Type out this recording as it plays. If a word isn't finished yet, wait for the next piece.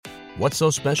What's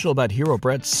so special about Hero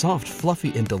Bread's soft,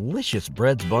 fluffy, and delicious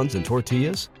breads, buns, and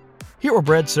tortillas? Hero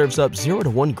Bread serves up 0 to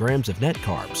 1 grams of net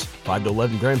carbs, 5 to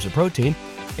 11 grams of protein,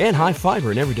 and high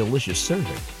fiber in every delicious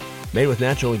serving. Made with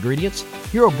natural ingredients,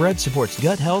 Hero Bread supports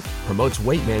gut health, promotes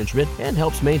weight management, and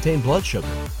helps maintain blood sugar.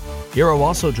 Hero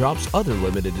also drops other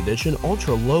limited edition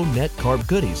ultra-low net carb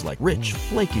goodies like rich,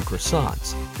 flaky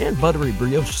croissants and buttery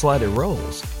brioche slider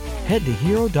rolls. Head to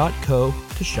hero.co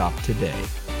to shop today.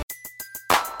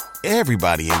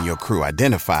 Everybody in your crew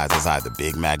identifies as either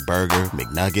Big Mac Burger,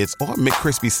 McNuggets, or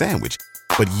McCrispy Sandwich.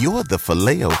 But you're the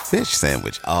Filet-O-Fish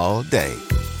Sandwich all day.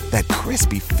 That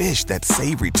crispy fish, that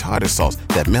savory tartar sauce,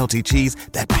 that melty cheese,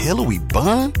 that pillowy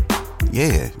bun.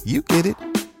 Yeah, you get it.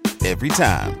 Every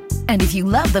time. And if you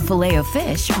love the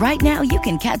Filet-O-Fish, right now you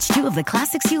can catch 2 of the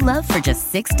classics you love for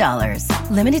just $6.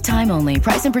 Limited time only.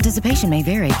 Price and participation may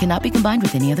vary. Cannot be combined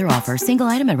with any other offer. Single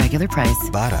item at regular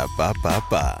price.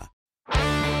 Ba-da-ba-ba-ba.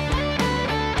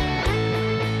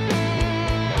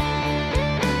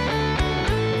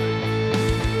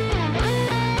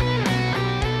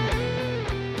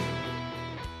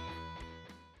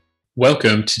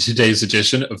 Welcome to today's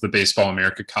edition of the Baseball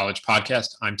America College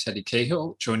Podcast. I'm Teddy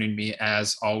Cahill. Joining me,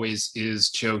 as always,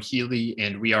 is Joe Healy,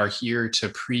 and we are here to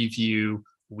preview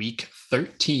Week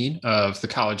 13 of the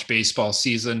college baseball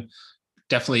season.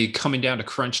 Definitely coming down to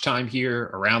crunch time here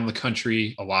around the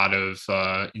country. A lot of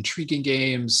intriguing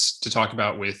games to talk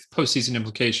about with postseason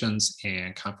implications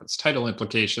and conference title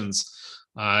implications.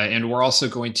 And we're also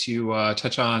going to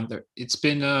touch on, it's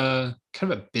been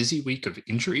kind of a busy week of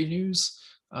injury news.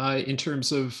 In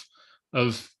terms of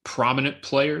prominent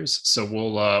players. So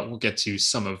we'll get to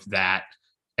some of that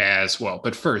as well.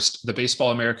 But first, the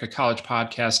Baseball America College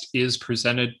Podcast is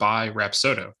presented by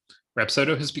Rapsodo.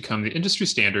 Rapsodo has become the industry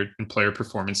standard in player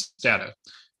performance data.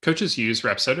 Coaches use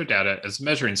Rapsodo data as a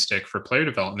measuring stick for player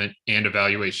development and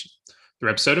evaluation. The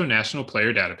Rapsodo National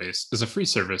Player Database is a free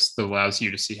service that allows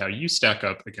you to see how you stack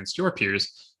up against your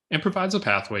peers and provides a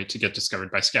pathway to get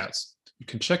discovered by scouts. You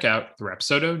can check out the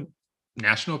Rapsodo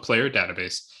National Player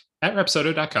Database at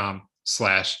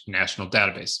rapsodo.com/national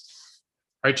database.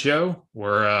 All right, Joe,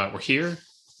 we're here.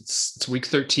 It's week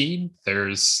 13.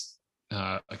 There's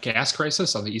a gas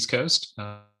crisis on the East Coast.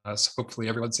 So hopefully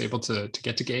everyone's able to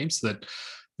get to games that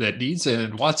needs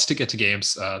and wants to get to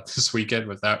games this weekend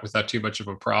without too much of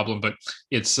a problem. But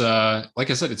it's like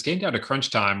I said, it's getting down to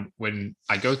crunch time when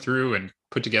I go through and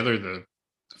put together the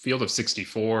field of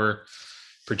 64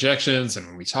 projections, and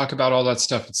when we talk about all that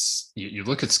stuff, it's you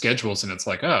look at schedules and it's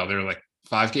like, oh, there are like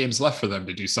 5 games left for them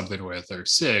to do something with, or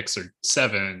 6 or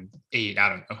 7, 8, I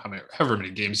don't know however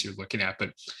many games you're looking at,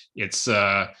 but it's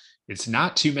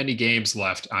not too many games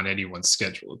left on anyone's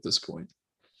schedule at this point.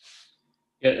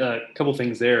 Yeah, a couple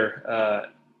things there.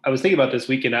 I was thinking about this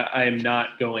weekend. I am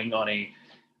not going on a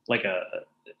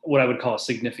what I would call a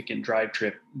significant drive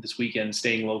trip this weekend,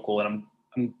 staying local, and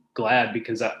I'm glad,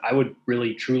 because I would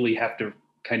really truly have to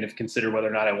kind of consider whether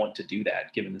or not I want to do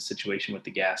that, given the situation with the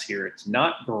gas here. It's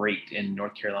not great in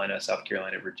North Carolina, South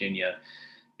Carolina, Virginia,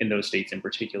 in those states in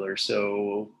particular.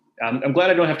 So I'm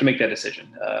glad I don't have to make that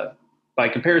decision. By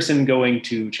comparison, going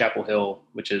to Chapel Hill,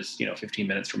 which is 15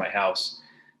 minutes from my house,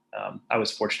 I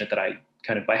was fortunate that I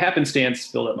kind of by happenstance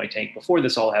filled up my tank before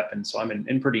this all happened. So I'm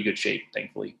in pretty good shape,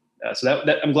 thankfully. So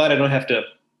that I'm glad I don't have to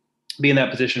be in that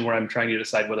position where I'm trying to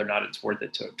decide whether or not it's worth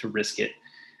it to risk it.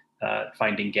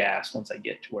 Finding gas once I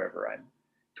get to wherever I'm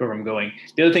going.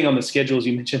 The other thing on the schedule is,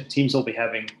 you mentioned teams will be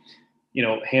having,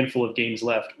 a handful of games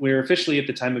left. We're officially at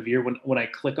the time of year when I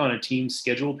click on a team's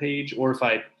schedule page, or if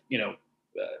I,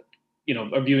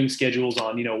 are viewing schedules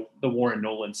on, the Warren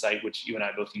Nolan site, which you and I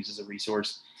both use as a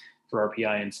resource for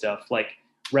RPI and stuff. Like,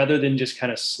 rather than just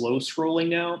kind of slow scrolling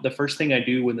now, the first thing I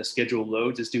do when the schedule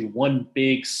loads is do one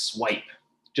big swipe,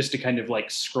 just to kind of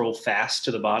like scroll fast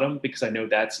to the bottom, because I know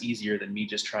that's easier than me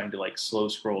just trying to like slow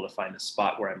scroll to find the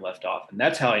spot where I'm left off. And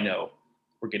that's how I know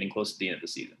we're getting close to the end of the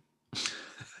season.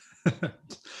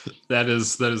 That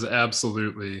is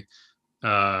absolutely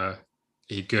a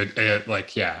good,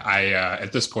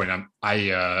 at this point,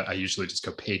 I usually just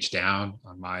go page down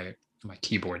on my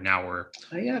keyboard. Now we're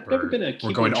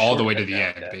going all the way to the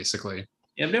end, basically.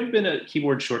 Yeah, I've never been a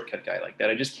keyboard shortcut guy like that.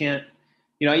 I just can't.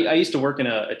 I used to work in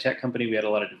a tech company. We had a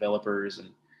lot of developers and,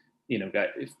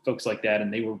 folks like that,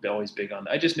 and they were always big on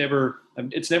that. It's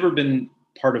never been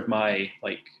part of my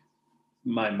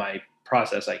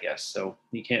process, I guess. So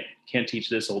you can't teach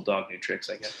this old dog new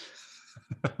tricks, I guess.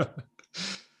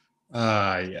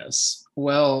 Yes.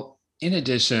 Well, in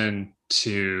addition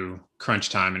to crunch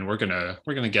time, and we're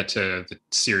gonna get to the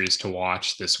series to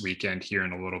watch this weekend here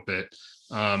in a little bit.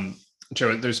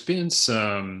 Joe, there's been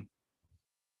some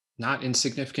not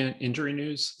insignificant injury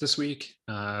news this week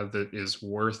that is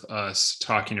worth us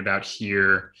talking about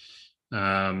here.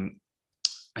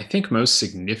 I think most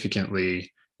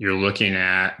significantly, you're looking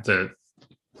at the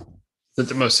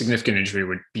most significant injury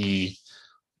would be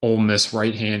Ole Miss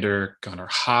right-hander Gunnar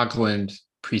Hoglund,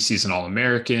 preseason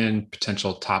All-American,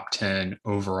 potential top 10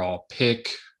 overall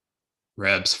pick,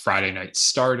 Rebs Friday night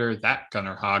starter. That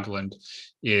Gunnar Hoglund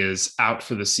is out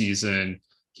for the season.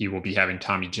 He will be having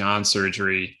Tommy John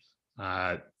surgery.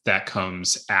 That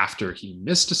comes after he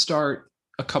missed a start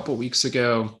a couple weeks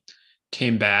ago,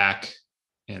 came back,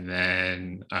 and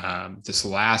then this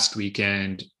last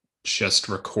weekend just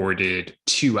recorded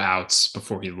 2 outs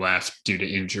before he left due to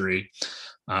injury.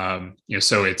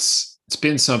 So it's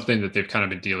been something that they've kind of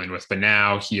been dealing with, but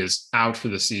now he is out for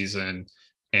the season,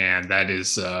 and that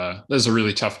is a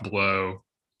really tough blow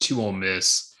to Ole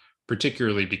Miss,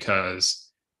 particularly because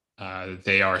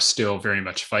they are still very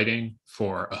much fighting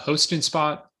for a hosting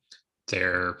spot.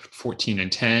 They're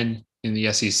 14-10 in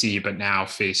the SEC, but now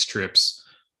face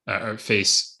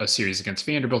a series against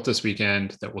Vanderbilt this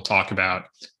weekend that we'll talk about,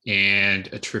 and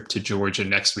a trip to Georgia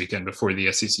next weekend before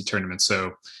the SEC tournament.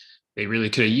 So they really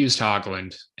could have used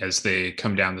Hoglund as they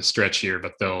come down the stretch here,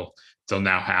 but they'll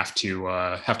now have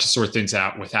to sort things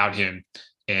out without him,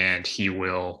 and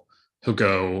he'll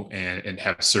go and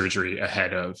have surgery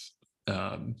ahead of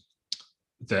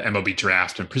the MLB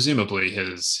draft, and presumably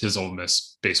his Ole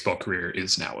Miss baseball career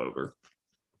is now over.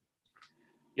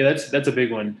 Yeah, that's a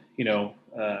big one, and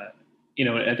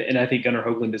I think Gunnar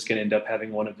Hoglund is going to end up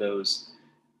having one of those.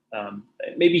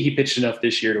 Maybe he pitched enough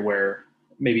this year to where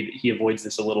maybe he avoids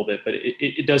this a little bit, but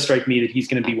it does strike me that he's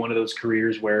going to be one of those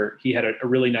careers where he had a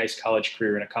really nice college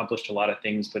career and accomplished a lot of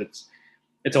things, but it's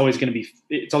always going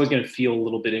to feel a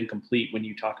little bit incomplete when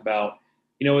you talk about,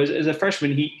 as a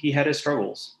freshman, he had his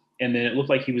struggles, and then it looked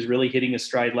like he was really hitting his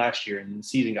stride last year, and the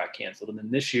season got canceled. And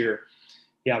then this year,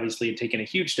 he obviously had taken a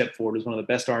huge step forward, was one of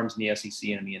the best arms in the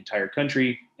SEC and in the entire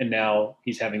country. And now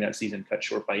he's having that season cut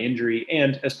short by injury.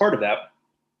 And as part of that,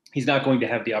 he's not going to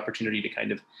have the opportunity to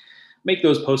kind of make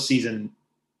those postseason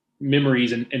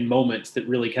memories and moments that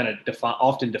really kind of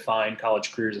often define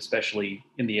college careers, especially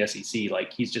in the SEC.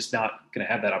 Like, he's just not going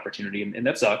to have that opportunity. And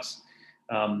that sucks.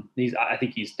 I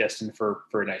think he's destined for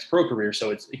a nice pro career.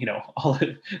 So it's,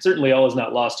 certainly all is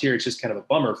not lost here. It's just kind of a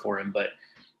bummer for him. But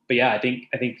yeah, I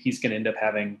think he's going to end up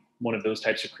having one of those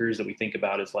types of careers that we think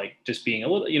about as like just being a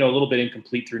little bit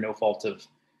incomplete through no fault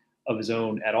of his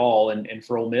own at all. And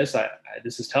for Ole Miss,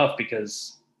 this is tough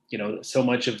because, so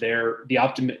much of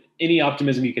any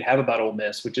optimism you could have about Ole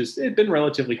Miss, which has been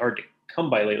relatively hard to come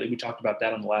by lately. We talked about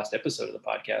that on the last episode of the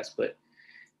podcast, but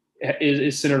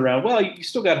is centered around, well, you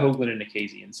still got Hoglund and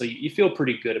Nikhazy. And so you feel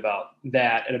pretty good about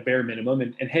that at a bare minimum.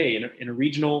 And hey, in a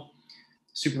regional,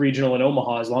 super regional in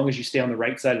Omaha, as long as you stay on the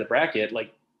right side of the bracket,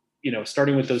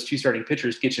 starting with those 2 starting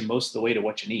pitchers gets you most of the way to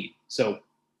what you need. So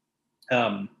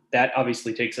that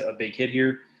obviously takes a big hit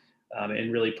here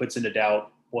and really puts into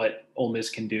doubt what Ole Miss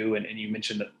can do. And you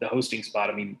mentioned the hosting spot.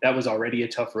 I mean, that was already a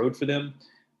tough road for them.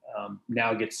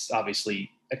 Now gets obviously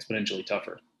exponentially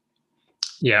tougher.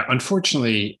 Yeah,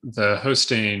 unfortunately, the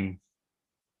hosting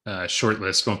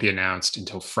shortlist won't be announced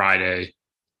until Friday.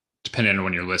 Depending on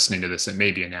when you're listening to this, it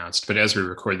may be announced. But as we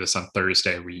record this on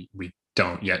Thursday, we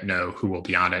don't yet know who will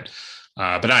be on it.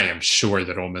 But I am sure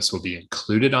that Ole Miss will be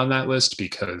included on that list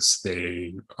because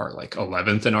they are like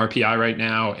 11th in RPI right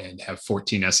now and have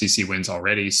 14 SEC wins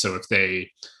already. So if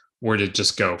they were to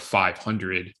just go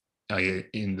 500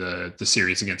 in the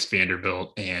series against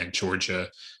Vanderbilt and Georgia,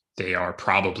 they are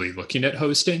probably looking at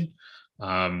hosting.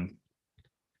 But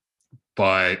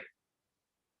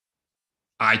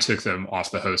I took them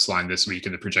off the host line this week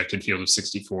in the projected field of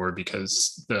 64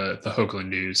 because the Hoglund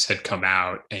news had come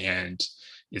out, and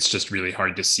it's just really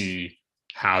hard to see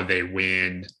how they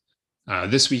win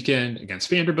this weekend against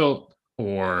Vanderbilt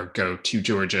or go to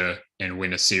Georgia and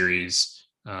win a series,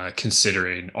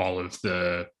 considering all of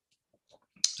the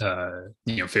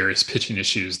various pitching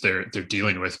issues they're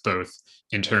dealing with, both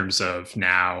in terms of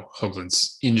now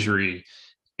Hoglund's injury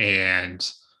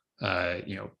and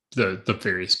the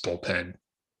various bullpen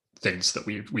things that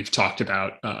we've talked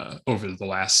about over the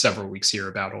last several weeks here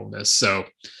about Ole Miss. So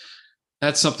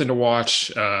that's something to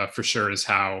watch for sure, is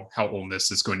how Ole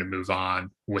Miss is going to move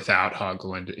on without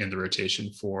Hoglund in the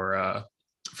rotation for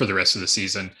the rest of the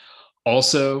season.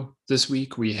 Also this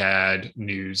week, we had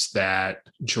news that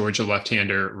Georgia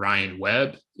left-hander Ryan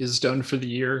Webb is done for the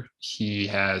year. He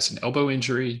has an elbow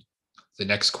injury. The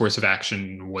next course of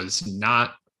action has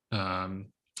not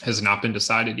been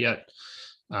decided yet.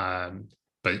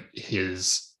 But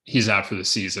he's out for the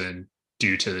season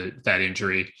due to that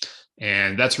injury.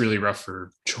 And that's really rough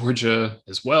for Georgia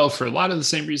as well, for a lot of the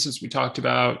same reasons we talked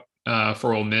about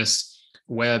for Ole Miss.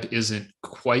 Webb isn't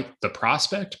quite the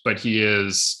prospect, but he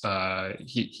is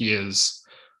he is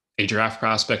a draft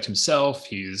prospect himself.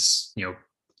 He's,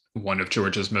 one of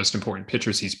Georgia's most important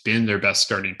pitchers. He's been their best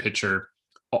starting pitcher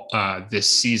this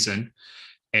season.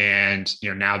 And,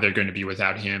 now they're going to be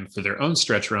without him for their own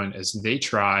stretch run as they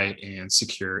try and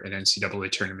secure an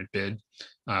NCAA tournament bid.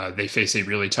 They face a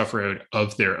really tough road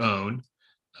of their own.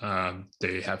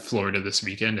 They have Florida this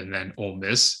weekend and then Ole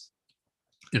Miss.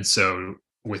 And so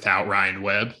without Ryan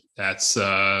Webb, that's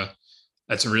a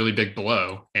really big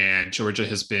blow. And Georgia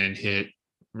has been hit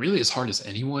really as hard as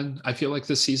anyone, I feel like,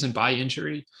 this season by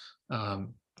injury.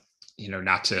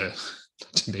 Not to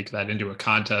make that into a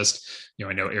contest.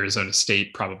 I know Arizona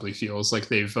State probably feels like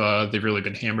they've really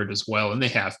been hammered as well, and they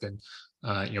have been.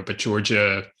 But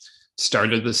Georgia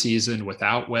started the season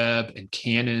without Webb and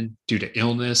Cannon due to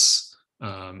illness.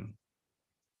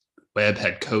 Webb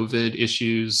had COVID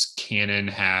issues. Cannon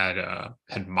had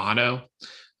mono,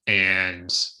 and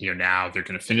now they're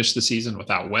going to finish the season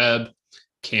without Webb.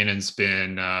 Cannon's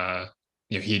been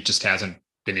he just hasn't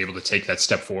been able to take that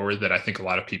step forward that I think a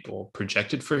lot of people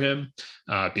projected for him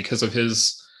because of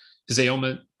his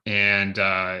ailment. And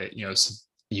UGA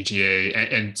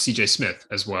and CJ Smith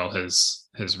as well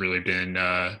has really been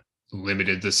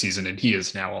limited this season, and he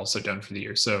is now also done for the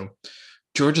year. So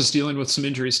Georgia's dealing with some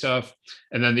injury stuff.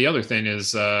 And then the other thing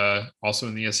is also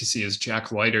in the SEC is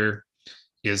Jack Leiter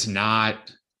is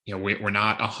not, we're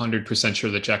not 100% sure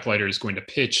that Jack Leiter is going to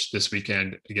pitch this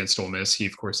weekend against Ole Miss. He,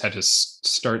 of course, had to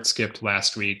start skipped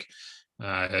last week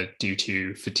due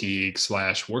to fatigue /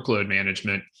 workload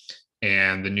management.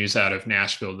 And the news out of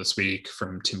Nashville this week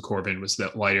from Tim Corbin was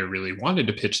that Leiter really wanted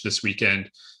to pitch this weekend,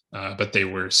 but they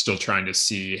were still trying to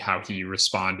see how he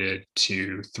responded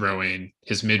to throwing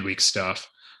his midweek stuff.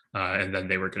 And then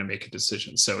they were going to make a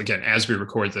decision. So again, as we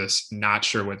record this, not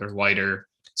sure whether Leiter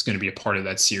is going to be a part of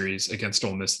that series against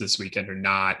Ole Miss this weekend or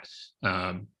not.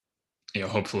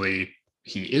 Hopefully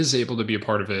he is able to be a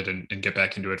part of it and get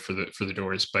back into it for the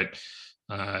Doors. But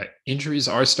injuries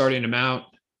are starting to mount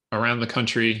around the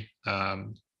country.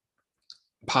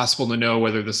 Possible to know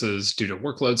whether this is due to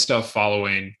workload stuff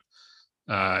following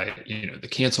the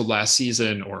canceled last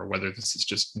season, or whether this is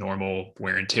just normal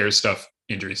wear and tear stuff.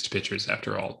 Injuries to pitchers,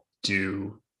 after all,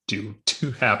 do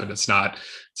happen. It's not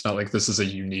like this is a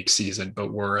unique season,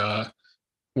 but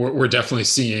we're definitely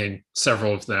seeing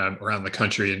several of them around the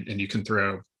country, and you can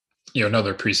throw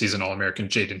another preseason All-American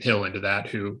Jaden Hill into that,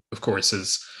 who of course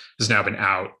has now been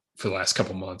out for the last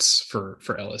couple months for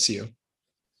LSU.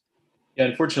 Yeah,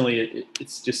 unfortunately,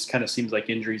 it's just kind of seems like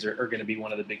injuries are going to be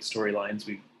one of the big storylines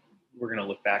we're going to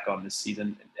look back on this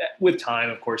season. With time,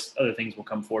 of course, other things will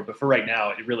come forward, but for right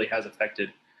now, it really has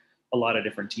affected a lot of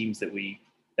different teams that we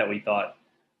thought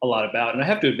a lot about. And I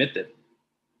have to admit that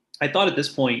I thought at this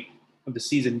point of the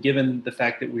season, given the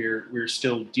fact that we're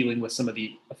still dealing with some of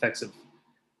the effects of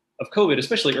COVID,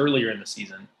 especially earlier in the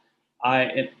season,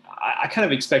 I kind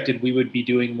of expected we would be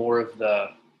doing more of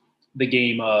the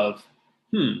game of,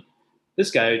 this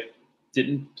guy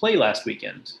didn't play last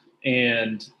weekend.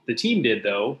 And the team did,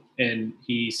 though, and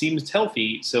he seems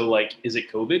healthy. So, is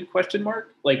it COVID? ?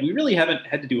 We really haven't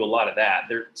had to do a lot of that.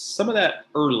 There's some of that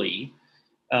early.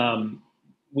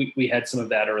 We had some of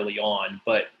that early on,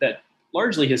 but that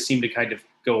largely has seemed to kind of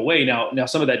go away. Now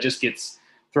some of that just gets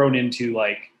thrown into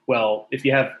well, if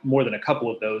you have more than a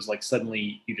couple of those,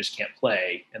 suddenly you just can't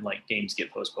play, and games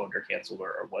get postponed or canceled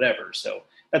or whatever. So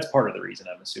that's part of the reason,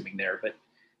 I'm assuming, there. But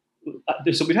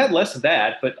so we've had less of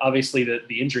that, but obviously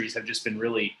the injuries have just been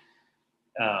really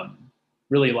a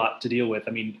lot to deal with.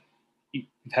 I mean, you've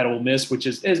had Ole Miss, which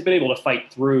has been able to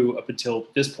fight through up until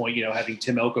this point, having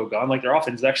Tim Elko gone, their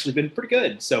offense has actually been pretty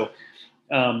good. So,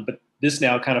 but this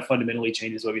now kind of fundamentally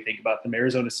changes what we think about them.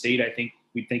 Arizona State, I think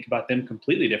we think about them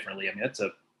completely differently. I mean,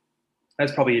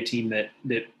 that's probably a team that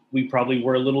we probably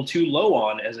were a little too low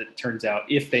on, as it turns out,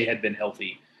 if they had been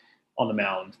healthy on the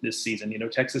mound this season.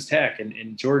 Texas Tech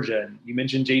and Georgia, and you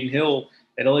mentioned Jaden Hill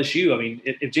at LSU. I mean,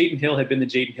 if Jaden Hill had been the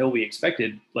Jaden Hill we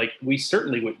expected, we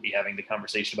certainly wouldn't be having the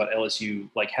conversation about LSU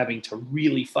having to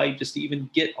really fight just to even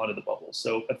get onto the bubble.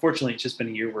 So unfortunately, it's just been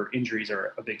a year where injuries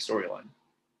are a big storyline.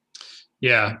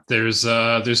 Yeah, there's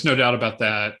no doubt about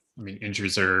that. I mean,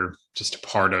 injuries are just a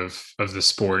part of the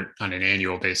sport on an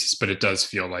annual basis, but it does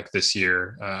feel like this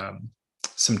year,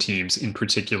 some teams in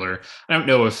particular, I don't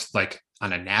know if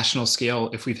on a national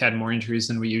scale, if we've had more injuries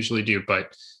than we usually do,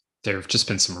 but there have just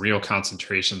been some real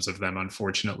concentrations of them,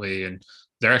 unfortunately. And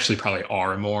there actually probably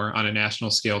are more on a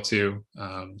national scale too.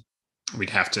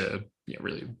 We'd have to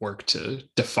really work to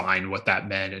define what that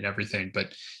meant and everything.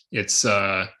 But it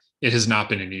has not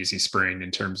been an easy spring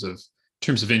in terms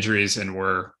of injuries, and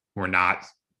we're not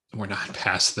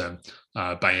past them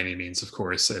by any means, of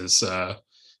course, as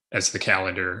the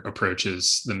calendar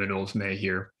approaches the middle of May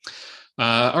here.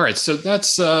 All right, so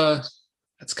that's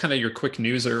kind of your quick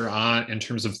newser on in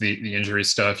terms of the injury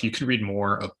stuff. You can read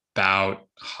more about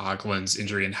Hoglund's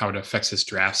injury and how it affects his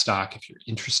draft stock if you're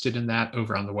interested in that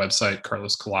over on the website.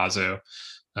 Carlos Collazo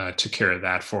took care of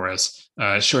that for us.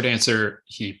 Short answer,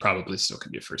 he probably still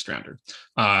can be a first rounder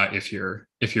if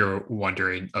you're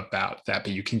wondering about that,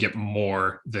 but you can get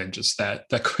more than just that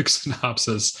quick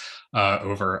synopsis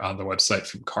over on the website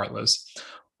from Carlos.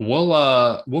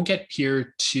 We'll get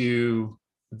here to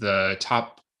the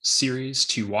top series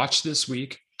to watch this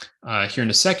week here in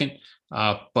a second.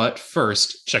 But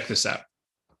first, check this out.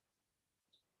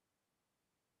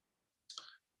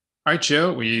 All right,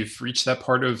 Joe, we've reached that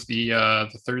part of the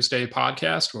Thursday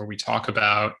podcast where we talk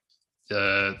about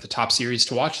the top series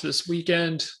to watch this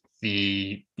weekend,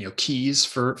 the keys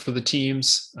for the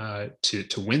teams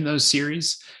to win those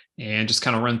series, and just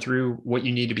kind of run through what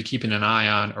you need to be keeping an eye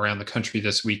on around the country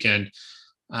this weekend.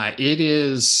 It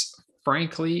is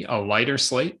frankly a lighter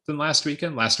slate than last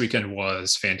weekend. Last weekend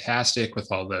was fantastic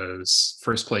with all those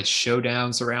first place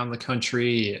showdowns around the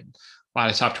country and a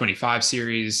lot of top 25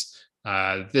 series.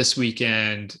 This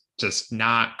weekend, just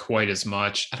not quite as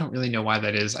much. I don't really know why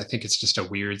that is. I think it's just a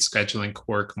weird scheduling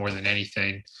quirk more than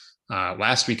anything.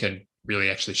 Last weekend really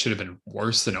actually should have been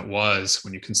worse than it was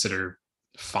when you consider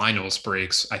finals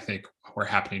breaks, I think, were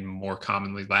happening more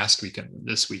commonly last weekend than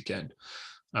this weekend.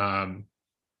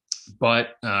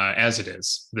 But as it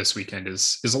is, this weekend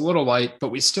is a little light, but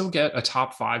we still get a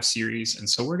top 5 series. And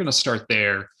so we're going to start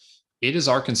there. It is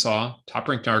Arkansas,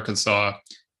 top-ranked Arkansas,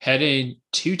 heading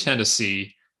to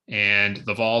Tennessee. And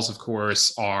the Vols, of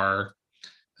course, are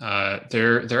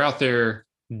they're out there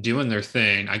doing their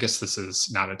thing. I guess this is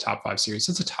not a top 5 series.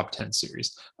 It's a top 10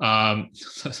 series.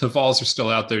 The Vols are still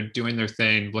out there doing their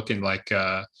thing, looking like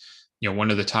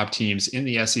one of the top teams in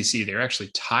the SEC. They're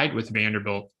actually tied with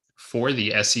Vanderbilt for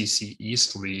the SEC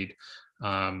East lead.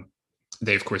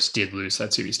 They, of course, did lose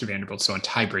that series to Vanderbilt. So on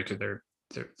tiebreaker,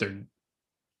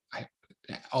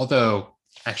 although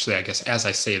actually, I guess as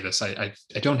I say this, I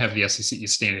don't have the SEC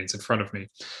East standings in front of me.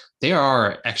 They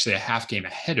are actually a half game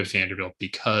ahead of Vanderbilt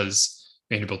because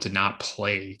Vanderbilt did not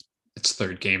play its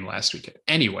third game last weekend.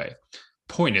 Anyway,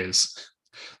 point is,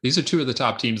 these are two of the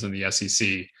top teams in the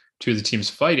SEC, two of the teams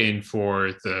fighting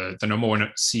for the number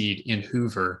 1 seed in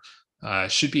Hoover.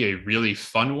 Should be a really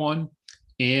fun one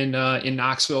in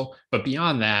Knoxville. But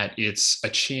beyond that, it's a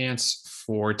chance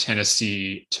for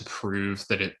Tennessee to prove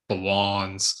that it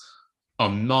belongs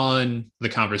among the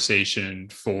conversation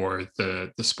for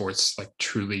the sport's like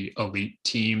truly elite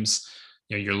teams.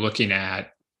 You're looking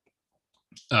at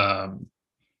a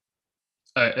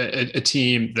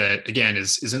team that again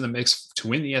is in the mix to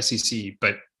win the SEC,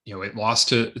 but it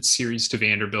lost its series to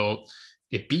Vanderbilt.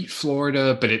 It beat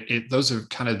Florida, but those are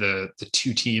kind of the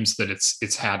two teams that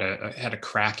it's had a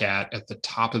crack at the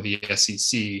top of the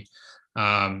SEC.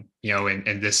 And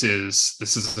this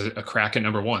is a crack at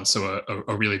number 1. So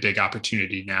a really big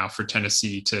opportunity now for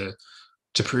Tennessee to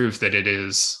prove that it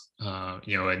is,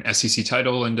 an SEC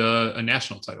title and a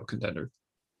national title contender.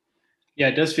 Yeah,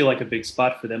 it does feel like a big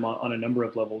spot for them on a number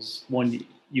of levels. One,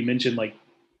 you mentioned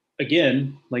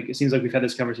it seems like we've had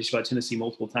this conversation about Tennessee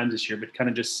multiple times this year, but kind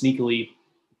of just sneakily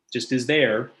just is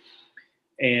there.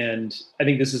 And I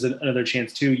think this is another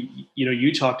chance too.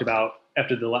 You talked about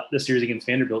after the series against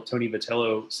Vanderbilt, Tony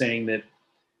Vitello saying that,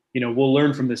 we'll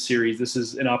learn from this series. This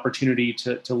is an opportunity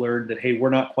to learn that, hey, we're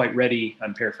not quite ready.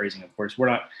 I'm paraphrasing, of course. We're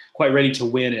not quite ready to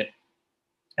win it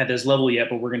at this level yet,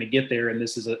 but we're going to get there. And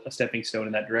this is a stepping stone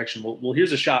in that direction. Well,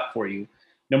 here's a shot for you.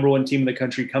 Number 1 team in the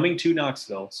country coming to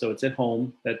Knoxville. So it's at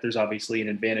home. That there's obviously an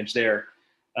advantage there.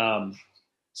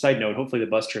 Side note, hopefully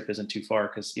the bus trip isn't too far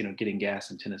because, getting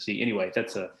gas in Tennessee. Anyway,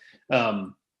 that's just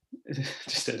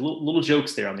a little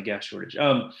jokes there on the gas shortage.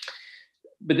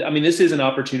 But I mean, this is an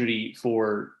opportunity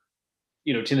for,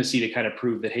 Tennessee to kind of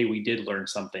prove that, hey, we did learn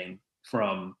something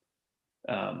from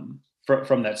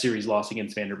that series loss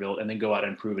against Vanderbilt, and then go out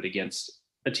and prove it against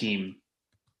a team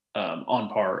on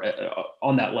par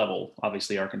on that level.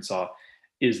 Obviously, Arkansas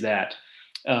is that.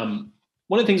 One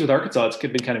of the things with Arkansas, it's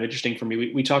been kind of interesting for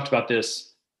me. We talked about this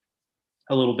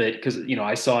a little bit because,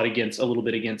 I saw it a little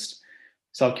bit against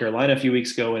South Carolina a few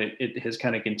weeks ago, and it has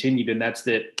kind of continued. And that's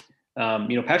that,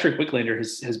 Patrick Wicklander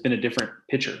has been a different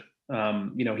pitcher.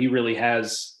 He really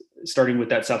has, starting with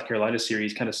that South Carolina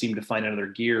series, kind of seemed to find another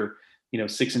gear.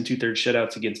 6 2/3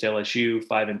 shutouts against LSU,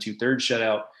 5 2/3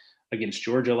 shutout against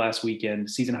Georgia last weekend,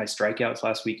 season high strikeouts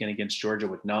last weekend against Georgia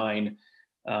with 9.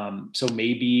 So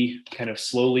maybe kind of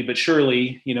slowly but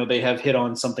surely, they have hit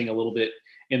on something a little bit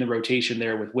in the rotation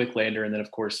there with Wicklander. And then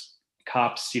of course,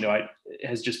 Kopps,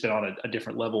 has just been on a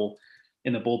different level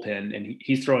in the bullpen, and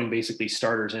he's throwing basically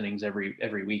starters innings every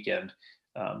weekend,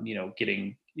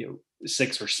 getting,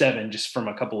 6 or 7 just from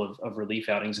a couple of relief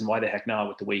outings. And why the heck not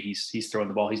with the way he's throwing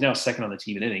the ball. He's now second on the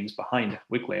team in innings behind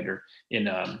Wicklander in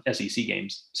SEC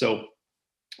games. So,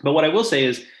 but what I will say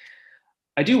is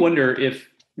I do wonder if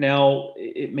now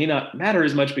it may not matter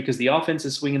as much because the offense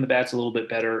is swinging the bats a little bit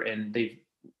better, and they've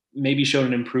maybe shown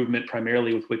an improvement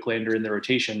primarily with Wicklander in the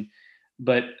rotation.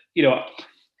 But,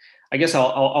 I guess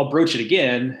I'll broach it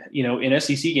again. In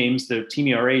SEC games, the team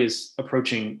ERA is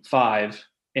approaching 5,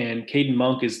 and Caden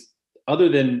Monk is, other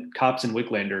than Kopps and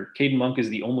Wicklander, Caden Monk is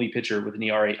the only pitcher with an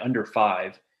ERA under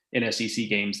 5 in SEC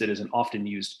games that is an often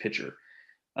used pitcher.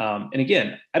 And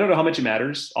again, I don't know how much it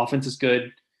matters. Offense is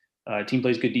good. Team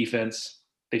plays good defense.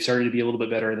 They started to be a little bit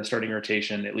better in the starting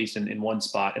rotation, at least in one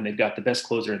spot, and they've got the best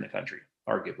closer in the country,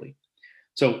 arguably.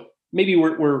 So maybe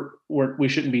we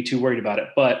shouldn't be too worried about it.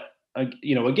 But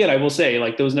again, I will say,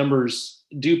 like, those numbers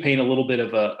do paint a little bit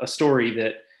of a story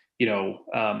that,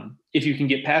 if you can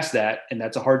get past that, and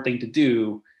that's a hard thing to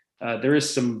do, there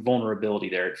is some vulnerability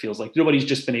there. It feels like nobody's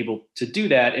just been able to do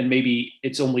that, and maybe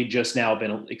it's only just now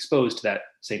been exposed to that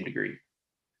same degree.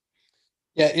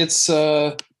 Yeah, it's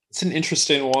an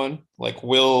interesting one. Like,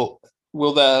 will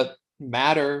that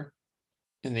matter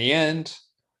in the end?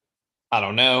 I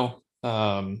don't know.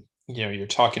 You're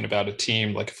talking about a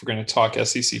team, like, if we're going to talk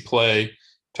SEC play,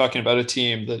 talking about a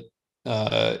team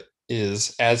that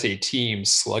is, as a team,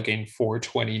 slugging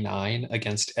 .429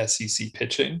 against SEC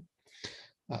pitching.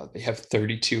 They have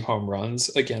 32 home runs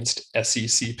against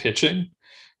SEC pitching.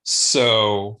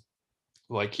 So,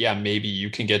 like, yeah, maybe you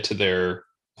can get to their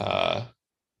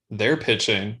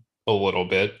pitching a little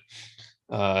bit,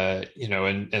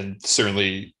 and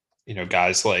certainly,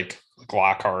 guys like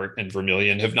Lockhart and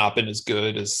Vermillion have not been as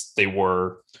good as they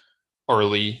were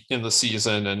early in the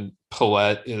season, and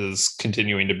Paulette is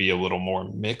continuing to be a little more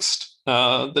mixed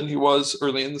than he was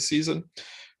early in the season.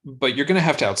 But you're going to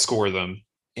have to outscore them.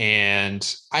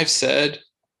 And I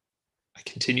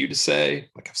continue to say,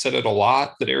 like I've said it a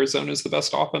lot, that Arizona is the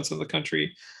best offense in the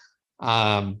country.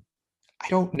 I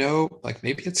don't know, like,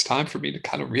 maybe it's time for me to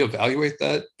kind of reevaluate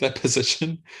that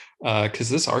position, because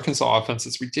this Arkansas offense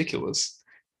is ridiculous.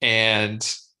 And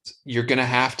you're just going to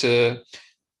have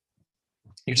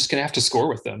to score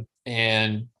with them.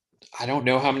 And I don't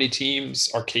know how many teams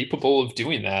are capable of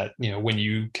doing that. When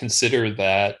you consider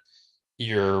that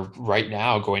you're right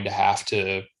now going to have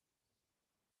to,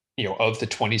 of the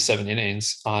 27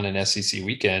 innings on an SEC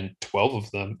weekend, 12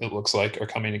 of them, it looks like, are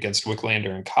coming against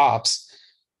Wicklander and Kopps.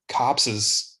 Kopps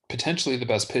is potentially the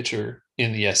best pitcher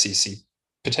in the SEC,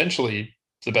 potentially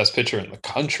the best pitcher in the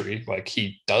country. Like,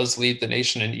 he does lead the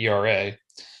nation in ERA.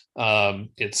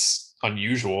 It's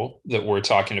unusual that we're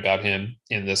talking about him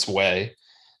in this way.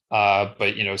 But,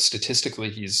 statistically,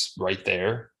 he's right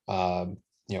there.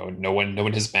 No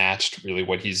one has matched really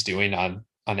what he's doing on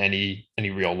any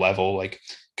real level. Like,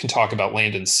 can talk about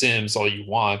Landon Sims all you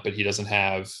want, but he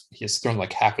has thrown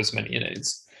like half as many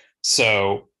innings.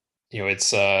 So,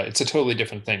 it's a totally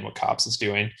different thing what Kopps is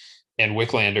doing. And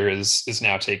Wicklander is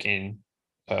now taking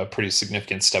a pretty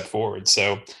significant step forward.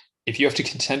 So if you have to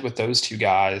contend with those two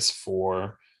guys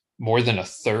for more than a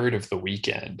third of the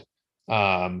weekend,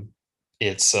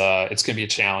 it's going to be a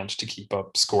challenge to keep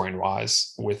up scoring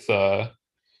wise with the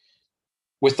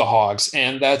Hogs.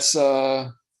 And that's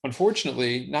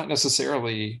unfortunately not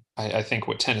necessarily, I think,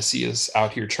 what Tennessee is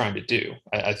out here trying to do.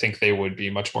 I think they would be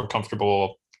much more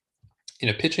comfortable in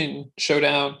a pitching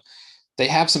showdown. They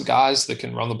have some guys that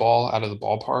can run the ball out of the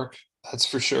ballpark, that's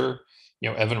for sure.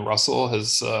 Evan Russell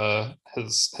has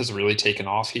really taken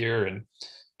off here, and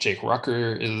Jake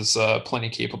Rucker is plenty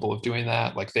capable of doing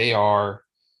that. Like, they are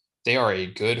a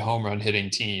good home run hitting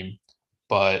team,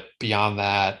 but beyond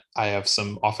that, I have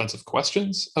some offensive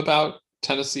questions about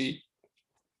Tennessee.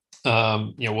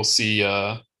 We'll see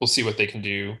what they can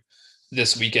do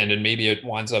this weekend, and maybe it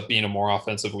winds up being a more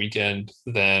offensive weekend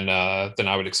than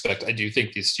I would expect. I do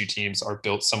think these two teams are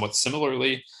built somewhat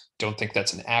similarly. Don't think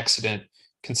that's an accident,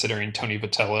 considering Tony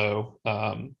Vitello,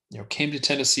 came to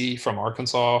Tennessee from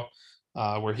Arkansas,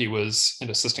 where he was an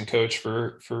assistant coach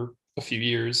for a few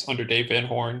years under Dave Van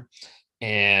Horn.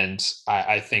 And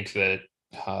I think that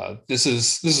this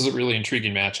is a really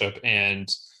intriguing matchup. And,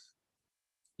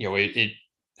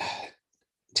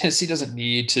 Tennessee doesn't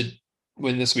need to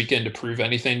win this weekend to prove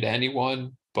anything to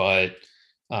anyone. But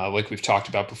like we've talked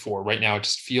about before, right now it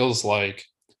just feels like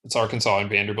it's Arkansas and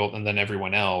Vanderbilt and then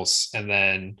everyone else. And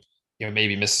then,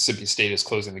 maybe Mississippi State is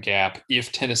closing the gap.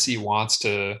 If Tennessee wants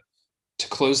to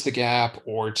close the gap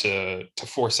or to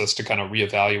force us to kind of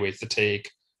reevaluate the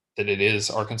take that it is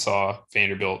Arkansas,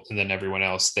 Vanderbilt, and then everyone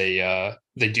else, they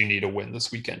do need a win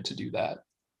this weekend to do that.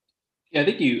 Yeah, I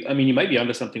think you might be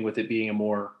onto something with it being a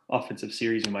more offensive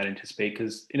series you might anticipate,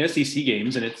 because in SEC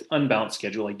games, and it's unbalanced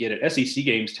schedule, I get it. SEC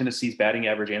games, Tennessee's batting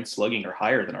average and slugging are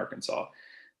higher than Arkansas.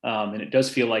 And it does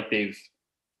feel like they've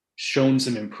shown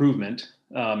some improvement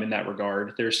in that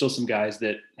regard. There are still some guys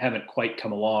that haven't quite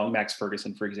come along. Max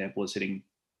Ferguson, for example, is hitting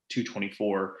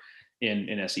 224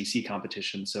 in SEC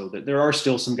competition. So that there are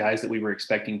still some guys that we were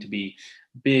expecting to be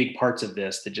big parts of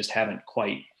this that just haven't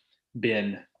quite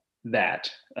been that.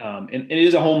 And it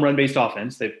is a home run based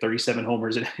offense. They have 37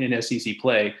 homers in SEC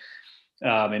play.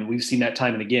 And we've seen that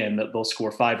time and again that they'll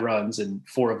score 5 runs and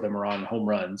 4 of them are on home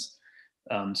runs.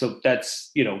 So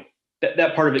that's,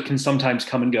 that part of it can sometimes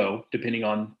come and go depending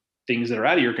on things that are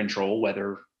out of your control,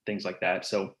 weather, things like that.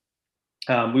 So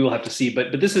we will have to see,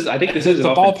 but this is, I think this is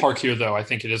the ballpark here, though. I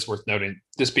think it is worth noting,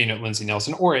 this being at Lindsey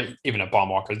Nelson or even at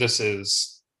Baumwalker,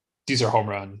 these are home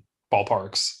run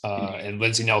ballparks. And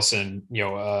Lindsey Nelson,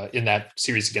 in that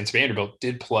series against Vanderbilt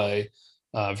did play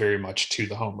very much to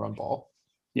the home run ball.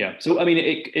 Yeah. So, I think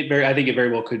it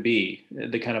very well could be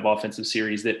the kind of offensive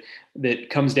series that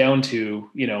comes down to,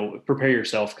 prepare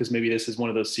yourself, because maybe this is one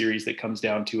of those series that comes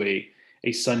down to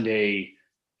a Sunday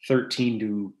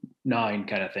 13-9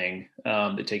 kind of thing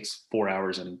that takes 4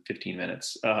 hours and 15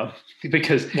 minutes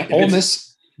because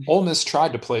Ole Miss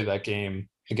tried to play that game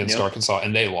against Arkansas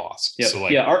and they lost. Yep. So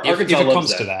Arkansas if it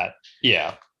comes to that,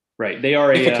 right. They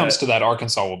are. If it comes to that,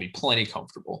 Arkansas will be plenty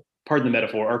comfortable. Pardon the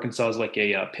metaphor. Arkansas is like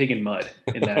a pig in mud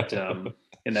in that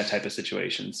in that type of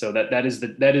situation. So that is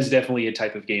definitely a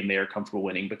type of game they are comfortable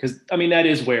winning, because that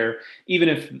is where, even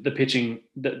if the pitching,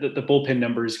 the bullpen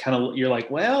numbers kind of, you're like,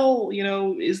 well,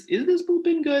 is this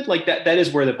bullpen good? Like that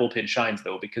is where the bullpen shines,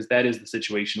 though, because that is the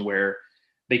situation where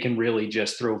they can really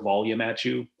just throw volume at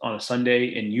you on a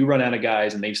Sunday and you run out of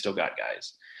guys and they've still got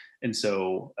guys. And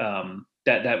so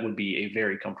that would be a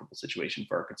very comfortable situation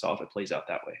for Arkansas if it plays out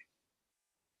that way.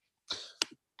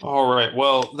 All right.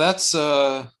 Well, that's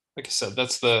like I said,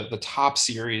 that's the top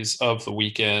series of the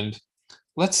weekend.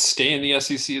 Let's stay in the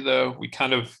SEC, though. We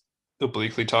kind of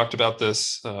obliquely talked about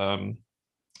this, at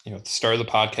the start of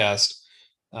the podcast.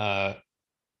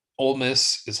 Ole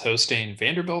Miss is hosting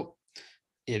Vanderbilt.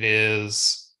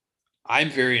 I'm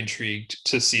very intrigued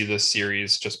to see this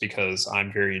series, just because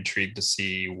I'm very intrigued to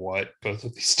see what both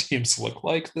of these teams look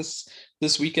like this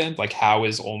weekend. Like, how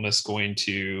is Ole Miss going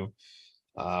to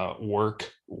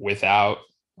work without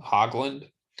Hogland?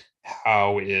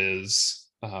 How is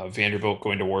Vanderbilt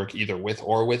going to work either with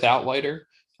or without Leiter?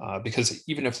 Because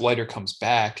even if Leiter comes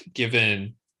back,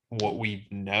 given what we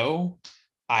know,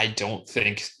 I don't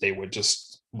think they would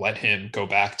just let him go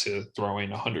back to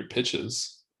throwing 100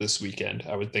 pitches this weekend.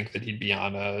 I would think that he'd be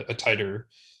on a tighter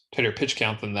pitch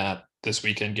count than that this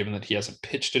weekend, given that he hasn't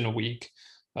pitched in a week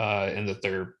and that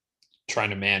they're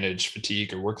trying to manage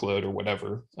fatigue or workload or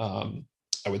whatever.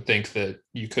 I would think that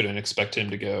you couldn't expect him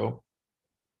to go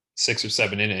 6 or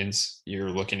 7 innings. You're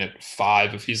looking at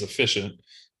 5 if he's efficient,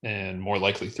 and more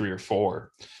likely 3 or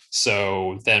 4.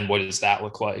 So then what does that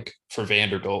look like for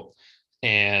Vanderbilt?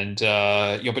 And,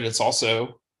 but it's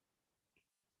also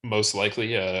most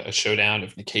likely a showdown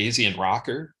of Nikhazy and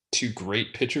Rocker, 2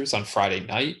 great pitchers on Friday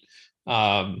night.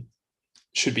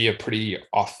 Should be a pretty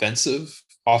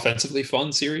offensively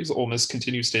fun series. Ole Miss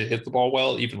continues to hit the ball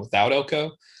well, even without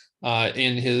Elko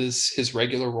in his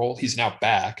regular role. He's now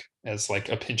back as like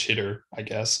a pinch hitter, I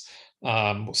guess.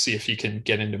 We'll see if he can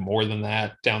get into more than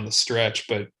that down the stretch,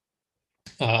 but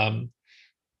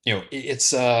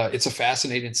it's a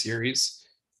fascinating series.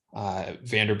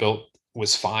 Vanderbilt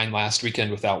was fine last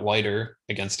weekend without Leiter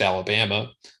against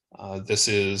Alabama. This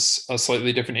is a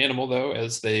slightly different animal, though,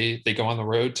 as they go on the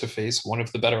road to face one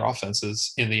of the better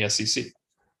offenses in the SEC.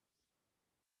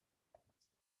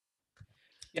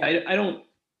 Yeah, I don't.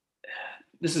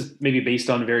 This is maybe based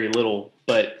on very little,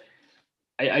 but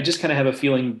I just kind of have a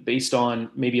feeling based on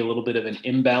maybe a little bit of an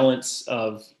imbalance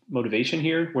of motivation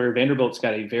here, where Vanderbilt's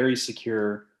got a very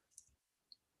secure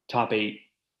top 8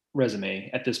 resume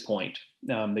at this point.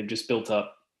 They've just built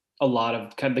up a lot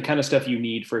of the kind of stuff you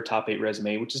need for a top 8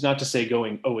 resume, which is not to say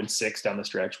going 0-6 down the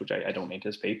stretch, which I don't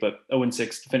anticipate, but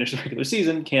 0-6 to finish the regular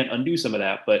season can't undo some of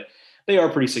that, but they are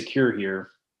pretty secure here.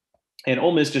 And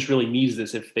Ole Miss just really needs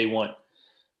this if they want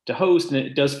to host. And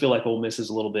it does feel like Ole Miss is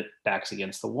a little bit backs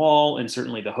against the wall. And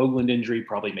certainly the Hoagland injury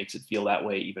probably makes it feel that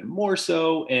way even more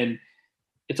so. And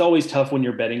it's always tough when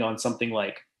you're betting on something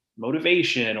like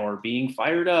motivation or being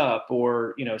fired up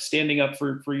or, standing up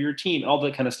for your team. All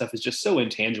that kind of stuff is just so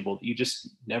intangible that you just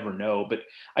never know. But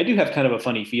I do have kind of a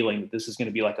funny feeling that this is going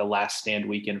to be like a last stand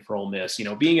weekend for Ole Miss,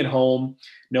 being at home,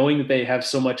 knowing that they have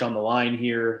so much on the line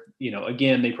here,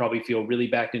 again, they probably feel really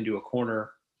backed into a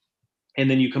corner. And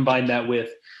then you combine that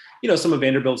with, some of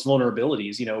Vanderbilt's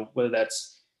vulnerabilities, whether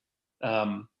that's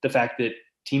the fact that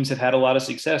teams have had a lot of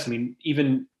success. I mean,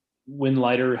 even when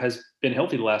Leiter has been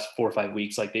healthy the last 4 or 5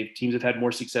 weeks, like teams have had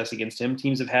more success against him.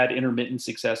 Teams have had intermittent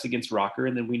success against Rocker.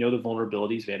 And then we know the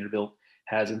vulnerabilities Vanderbilt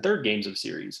has in third games of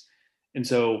series. And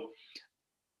so,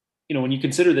 when you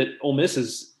consider that Ole Miss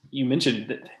is, you mentioned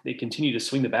that they continue to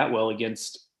swing the bat well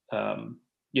against,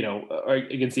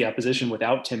 against the opposition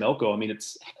without Tim Elko. I mean,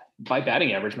 it's by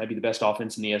batting average might be the best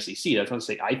offense in the SEC. That's not to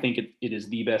say I think it is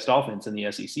the best offense in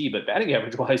the SEC, but batting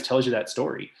average wise tells you that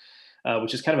story.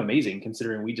 Which is kind of amazing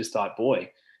considering we just thought,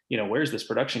 boy, where's this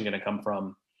production going to come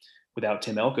from without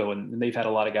Tim Elko? And they've had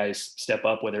a lot of guys step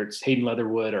up, whether it's Hayden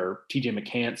Leatherwood or TJ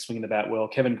McCants swinging the bat well.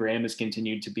 Kevin Graham has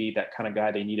continued to be that kind of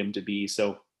guy they need him to be.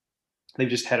 So they've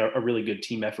just had a really good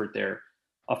team effort there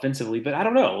offensively. But I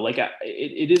don't know, like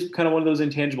it is kind of one of those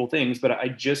intangible things, but I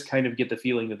just kind of get the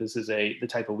feeling that this is the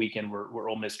type of weekend where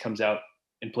Ole Miss comes out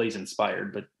and plays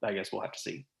inspired, but I guess we'll have to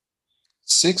see.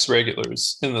 6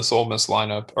 regulars in this Ole Miss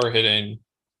lineup are hitting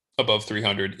above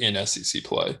 300 in SEC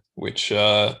play, which,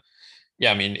 I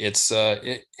mean, it's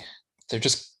they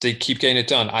keep getting it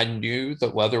done. I knew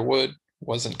that Leatherwood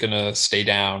wasn't going to stay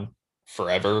down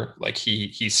forever. Like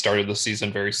he started the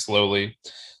season very slowly.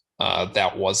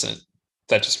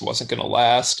 That just wasn't going to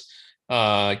last.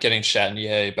 Getting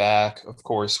Chatinier back, of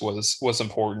course, was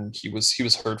important. He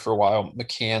was hurt for a while.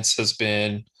 McCants has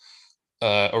been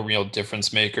a real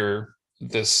difference maker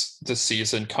this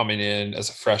season, coming in as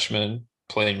a freshman,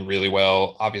 playing really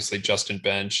well. Obviously, Justin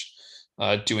Bench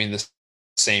doing the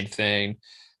same thing.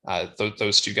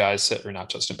 Those two guys, or not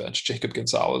Justin Bench, Jacob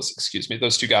Gonzalez, excuse me.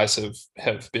 Those two guys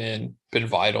have been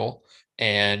vital.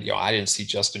 And I didn't see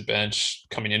Justin Bench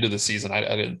coming into the season. I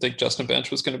didn't think Justin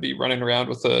Bench was going to be running around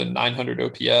with a 900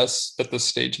 OPS at this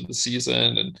stage of the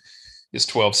season, and his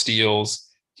 12 steals.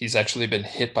 He's actually been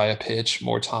hit by a pitch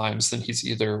more times than he's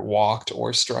either walked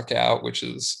or struck out, which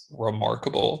is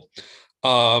remarkable.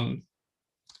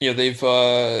 They've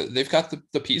got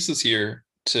the pieces here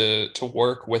to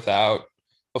work without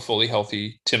a fully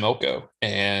healthy Tim Elko,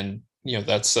 and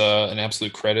that's an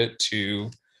absolute credit to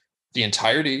the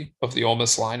entirety of the Ole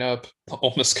Miss lineup, the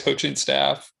Ole Miss coaching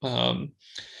staff.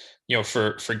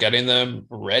 For getting them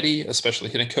ready, especially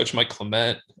hitting Coach Mike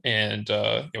Clement and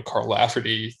Carl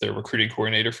Lafferty, their recruiting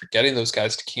coordinator, for getting those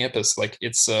guys to campus. Like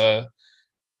it's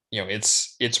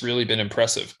really been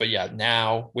impressive. But yeah,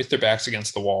 now with their backs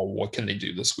against the wall, what can they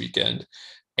do this weekend?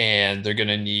 And they're going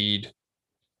to need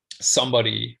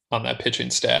somebody on that pitching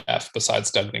staff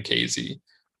besides Doug Nikhazy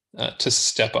to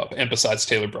step up, and besides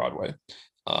Taylor Broadway.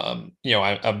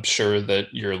 I'm sure that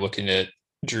you're looking at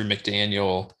Drew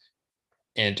McDaniel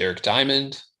and Derek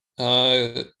Diamond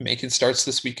making starts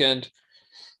this weekend.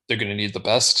 They're going to need the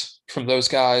best from those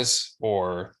guys,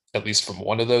 or at least from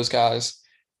one of those guys.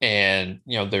 And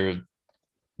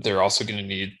they're also going to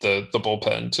need the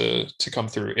bullpen to come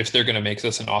through if they're going to make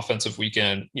this an offensive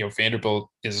weekend. Vanderbilt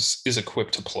is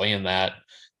equipped to play in that.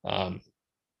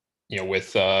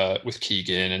 With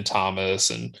Keegan and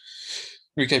Thomas and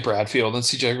Enrique Bradfield and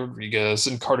CJ Rodriguez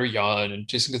and Carter Young and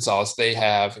Jason Gonzalez, they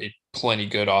have a plenty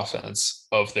good offense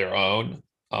of their own.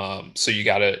 So you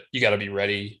gotta be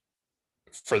ready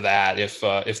for that if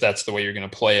that's the way you're going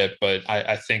to play it. But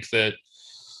I think that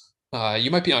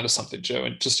you might be onto something, Joe,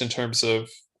 and just in terms of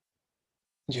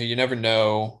you never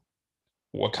know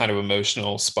what kind of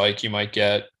emotional spike you might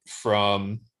get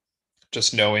from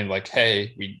just knowing, like,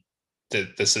 hey,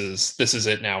 this is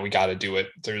it now. We got to do it.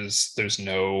 There's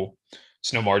no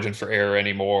margin for error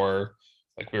anymore.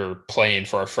 Like, we're playing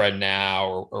for our friend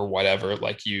now, or whatever.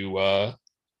 Like you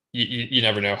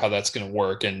never know how that's going to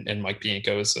work. And Mike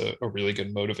Bianco is a really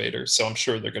good motivator. So I'm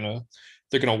sure they're going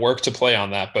to work to play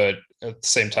on that. But at the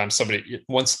same time,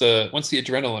 once the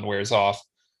adrenaline wears off,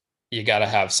 you got to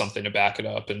have something to back it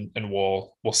up. And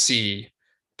we'll see,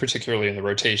 particularly in the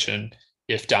rotation,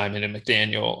 if Diamond and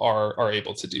McDaniel are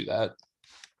able to do that.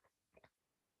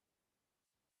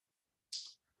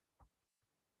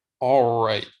 All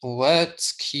right,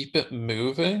 let's keep it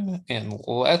moving and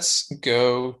let's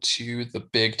go to the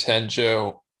Big Ten,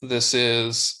 Joe. This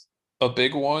is a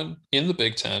big one in the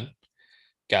Big Ten.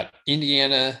 Got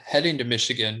Indiana heading to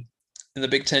Michigan. In the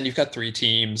Big Ten, you've got 3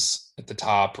 teams at the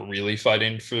top really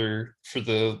fighting for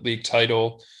the league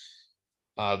title.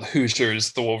 The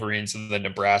Hoosiers, the Wolverines, and the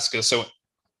Nebraska. So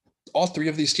all three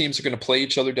of these teams are going to play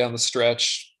each other down the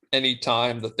stretch. Any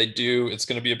time that they do, it's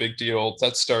going to be a big deal.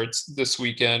 That starts this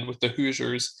weekend with the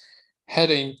Hoosiers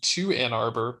heading to Ann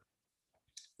Arbor.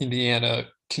 Indiana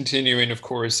continuing, of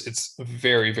course, it's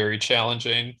very, very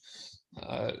challenging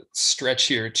stretch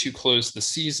here to close the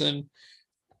season.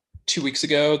 2 weeks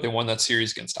ago, they won that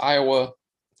series against Iowa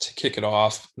to kick it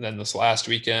off. And then this last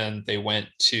weekend, they went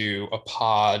to a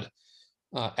pod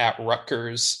at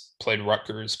Rutgers, played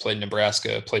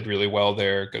Nebraska, played really well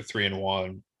there, go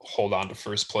 3-1, hold on to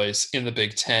first place in the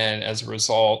Big Ten as a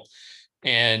result.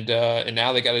 And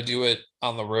now they got to do it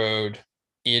on the road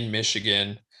in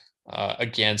Michigan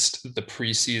against the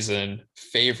preseason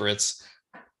favorites.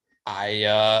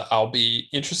 I'll be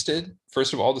interested,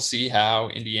 first of all, to see how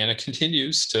Indiana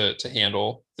continues to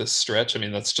handle this stretch. I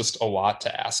mean, that's just a lot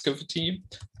to ask of a team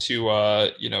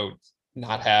to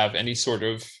not have any sort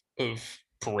of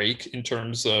break in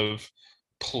terms of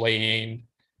playing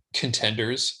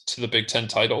contenders to the Big Ten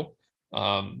title.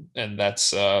 And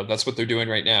that's what they're doing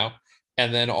right now.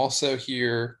 And then also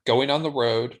here, going on the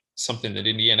road, something that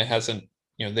Indiana hasn't,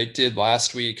 they did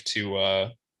last week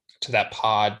to that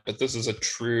pod, but this is a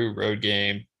true road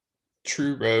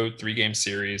 3-game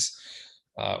series.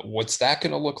 What's that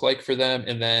going to look like for them?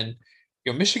 And then,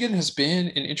 Michigan has been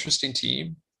an interesting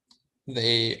team.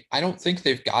 I don't think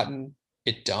they've gotten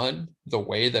it done the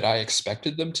way that I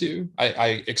expected them to.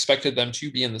 I expected them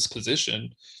to be in this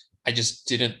position. I just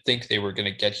didn't think they were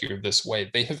going to get here this way.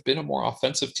 They have been a more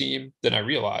offensive team than I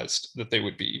realized that they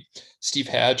would be. Steve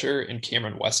Hadger and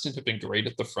Cameron Weston have been great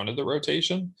at the front of the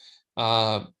rotation.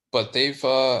 But they've,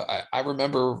 I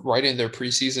remember writing their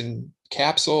preseason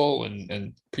capsule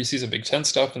and preseason Big Ten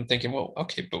stuff and thinking, well,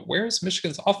 okay, but where is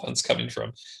Michigan's offense coming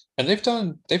from? And they've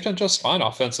done just fine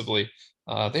offensively.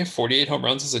 They have 48 home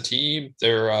runs as a team.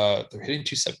 They're hitting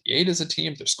 278 as a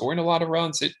team. They're scoring a lot of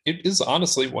runs. It is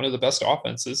honestly one of the best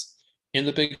offenses in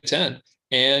the Big Ten.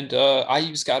 And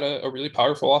IU's got a really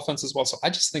powerful offense as well. So I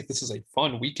just think this is a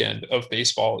fun weekend of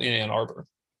baseball in Ann Arbor.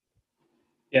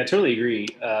 Yeah, I totally agree.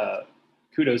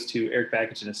 Kudos to Eric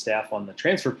Bakich and his staff on the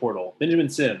transfer portal. Benjamin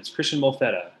Sims, Christian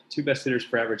Molfetta, 2 best hitters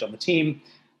per average on the team,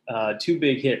 2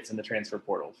 big hits in the transfer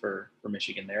portal for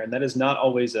Michigan there. And that is not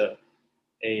always a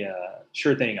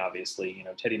sure thing, obviously.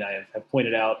 Teddy and I have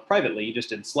pointed out privately,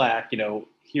 just in Slack,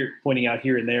 pointing out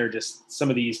here and there, just some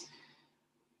of these,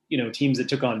 teams that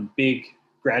took on big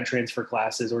grad transfer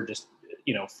classes or just,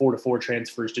 4-4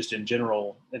 transfers just in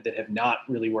general that have not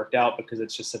really worked out because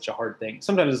it's just such a hard thing.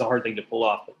 Sometimes it's a hard thing to pull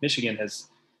off, but Michigan has,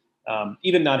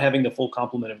 even not having the full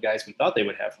complement of guys we thought they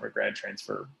would have from a grad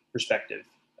transfer perspective,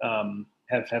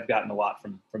 have gotten a lot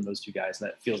from those 2 guys. And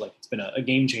that feels like it's been a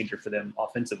game changer for them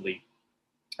offensively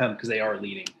because they are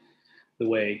leading the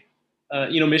way.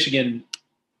 Michigan,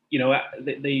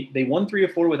 they won 3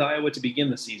 of 4 with Iowa to begin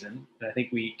the season. And I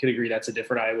think we could agree that's a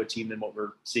different Iowa team than what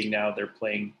we're seeing now. They're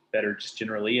playing better just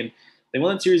generally. And they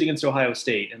won that series against Ohio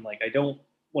State. And I don't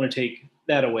want to take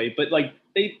that away, but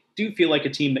they do feel like a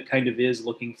team that kind of is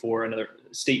looking for another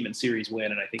statement series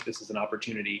win. And I think this is an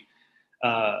opportunity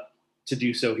to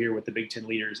do so here with the Big Ten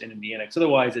leaders in Indiana. Because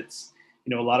otherwise it's,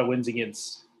 a lot of wins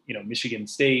against, Michigan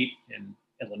State and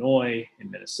Illinois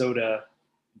and Minnesota,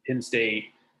 and Penn State,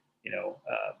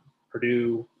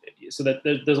 Purdue. So that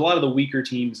there's a lot of the weaker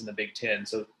teams in the Big Ten.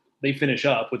 So they finish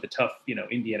up with the tough,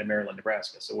 Indiana, Maryland,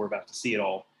 Nebraska. So we're about to see it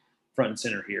all front and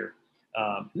center here.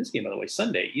 In this game, by the way,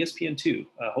 Sunday, ESPN2.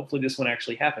 Hopefully this one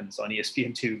actually happens on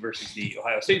ESPN2 versus the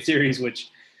Ohio State series,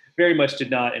 which very much did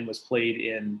not and was played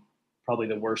in probably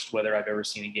the worst weather I've ever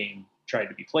seen a game tried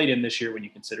to be played in this year when you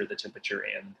consider the temperature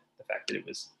and the fact that it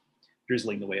was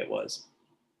drizzling the way it was.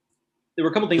 There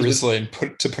were a couple things. Drizzling,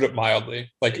 to put it mildly.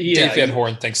 Dave Van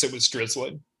Horn thinks it was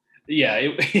drizzling. Yeah.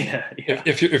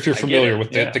 If you're familiar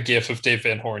with the gif of Dave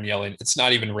Van Horn yelling, "It's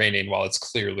not even raining," while it's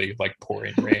clearly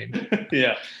pouring rain.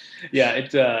 Yeah.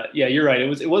 You're right.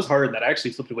 It was harder than that. I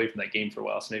actually flipped away from that game for a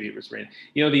while, so maybe it was rain.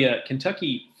 The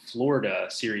Kentucky-Florida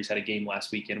series had a game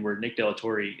last weekend where Nick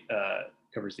Delatorre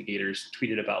covers the Gators,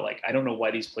 tweeted about I don't know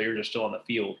why these players are still on the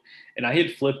field. And I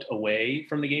had flipped away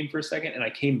from the game for a second and I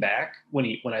came back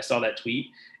when I saw that tweet.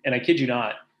 And I kid you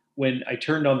not, when I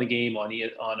turned on the game on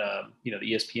the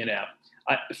ESPN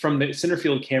app, from the center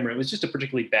field camera, it was just a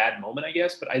particularly bad moment, I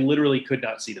guess, but I literally could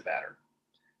not see the batter.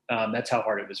 That's how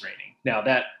hard it was raining. Now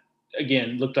that,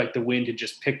 again, looked like the wind had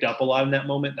just picked up a lot in that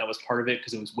moment. That was part of it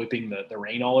because it was whipping the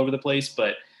rain all over the place.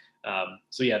 But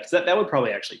that would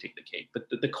probably actually take the cake. But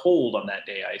the cold on that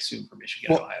day, I assume, for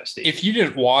Michigan and Ohio State. If you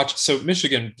didn't watch, so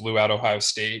Michigan blew out Ohio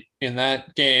State in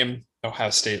that game.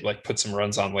 Ohio State put some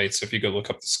runs on late. So if you go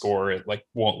look up the score, it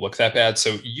won't look that bad.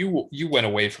 So you went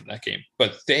away from that game,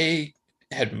 but they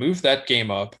had moved that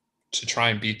game up try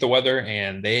and beat the weather,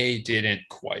 and they didn't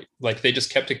quite. Like, they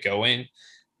just kept it going.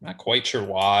 Not quite sure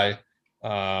why.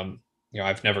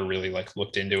 I've never really like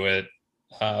looked into it,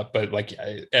 but like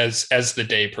as the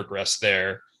day progressed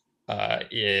there,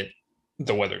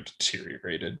 the weather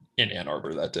deteriorated in Ann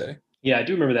Arbor that day. Yeah, I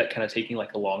do remember that kind of taking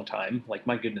like a long time. Like,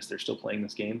 my goodness, they're still playing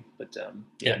this game. But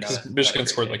yeah, because Michigan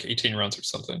scored like 18 runs or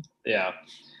something. Yeah.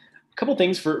 A couple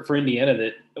things for Indiana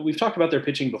that we've talked about their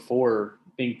pitching before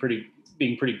being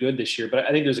pretty good this year, but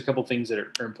I think there's a couple things that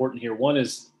are important here. One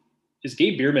is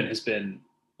Gabe Bierman has been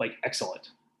like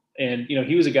excellent. And,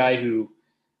 he was a guy who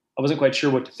I wasn't quite sure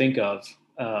what to think of.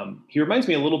 He reminds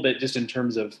me a little bit just in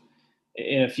terms of,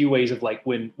 in a few ways, of like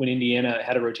when Indiana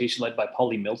had a rotation led by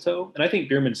Paulie Milto. And I think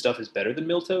Bierman's stuff is better than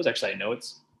Milto's. Actually, I know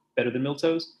it's better than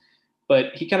Milto's,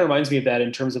 but he kind of reminds me of that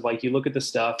in terms of like, you look at the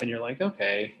stuff and you're like,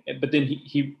 okay, but then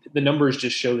the numbers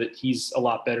just show that he's a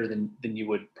lot better than you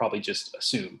would probably just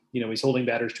assume. He's holding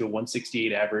batters to a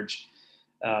 168 average.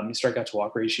 His strikeout to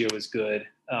walk ratio is good.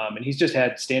 And he's just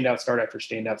had standout start after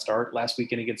standout start. Last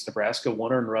weekend against Nebraska,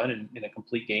 1 earned run in a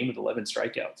complete game with 11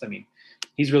 strikeouts. I mean,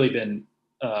 he's really been,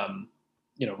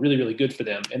 really, really good for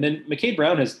them. And then McCade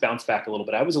Brown has bounced back a little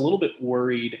bit. I was a little bit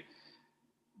worried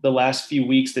the last few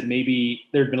weeks that maybe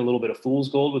there'd been a little bit of fool's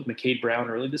gold with McCade Brown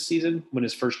early this season when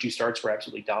his first 2 starts were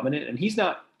absolutely dominant. And he's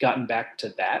not gotten back to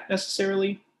that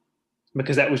necessarily,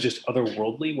 because that was just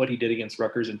otherworldly what he did against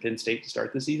Rutgers and Penn State to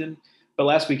start the season. But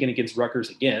last weekend against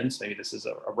Rutgers again, so maybe this is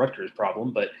a Rutgers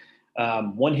problem, but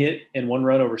 1 hit and 1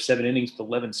 run over 7 innings with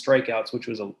 11 strikeouts, which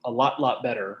was a lot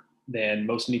better than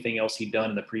most anything else he'd done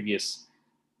in the previous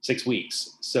 6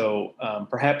 weeks. So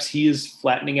perhaps he is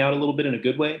flattening out a little bit in a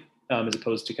good way, as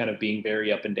opposed to kind of being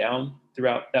very up and down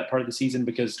throughout that part of the season,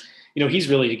 because, he's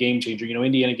really a game changer.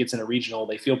 Indiana gets in a regional.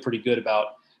 They feel pretty good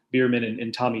about Bierman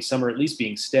and Tommy Summer at least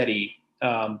being steady.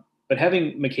 But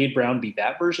having McCade Brown be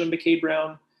that version of McCade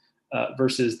Brown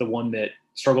versus the one that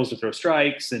struggles to throw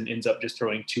strikes and ends up just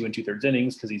throwing 2 2/3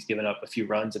 innings because he's given up a few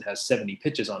runs and has 70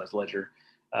 pitches on his ledger.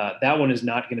 That one is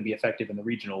not going to be effective in the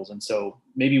regionals. And so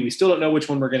maybe we still don't know which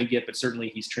one we're going to get, but certainly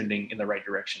he's trending in the right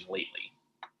direction lately.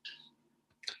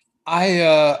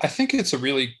 I think it's a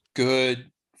really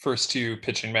good first 2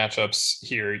 pitching matchups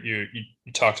here. You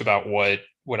talked about what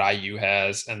IU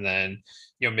has, and then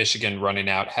Michigan running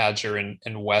out Hadger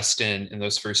and Weston in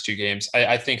those first 2 games.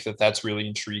 I think that's really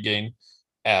intriguing,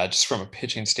 just from a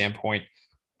pitching standpoint.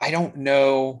 I don't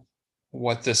know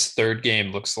what this 3rd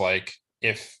game looks like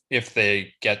if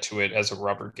they get to it as a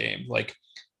rubber game. Like,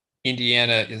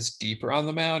 Indiana is deeper on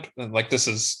the mound, and like, this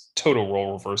is total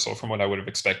role reversal from what I would have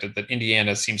expected, that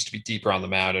Indiana seems to be deeper on the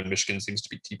mound and Michigan seems to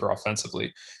be deeper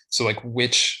offensively. So like,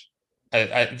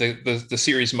 the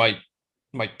series might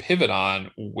pivot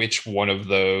on which one of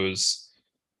those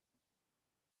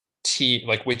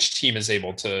which team is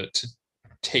able to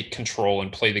take control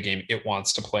and play the game it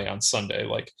wants to play on Sunday.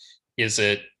 Like, is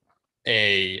it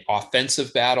a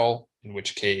offensive battle, in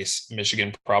which case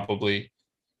Michigan probably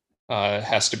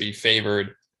has to be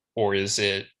favored, or is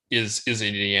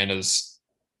Indiana's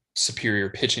superior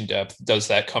pitching depth, does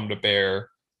that come to bear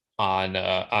on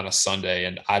a Sunday?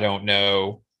 And I don't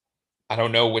know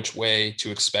which way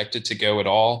to expect it to go at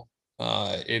all.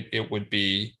 It would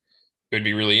be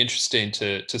really interesting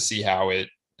to see how it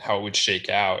would shake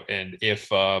out, and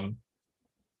if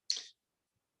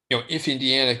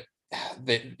Indiana,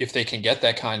 if they can get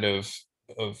that kind of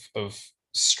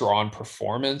strong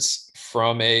performance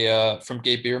from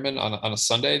Gabe Bierman on a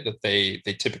Sunday that they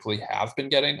typically have been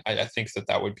getting, I think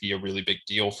that would be a really big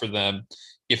deal for them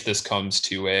if this comes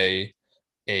to a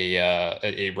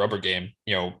rubber game.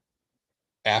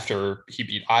 After he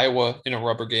beat Iowa in a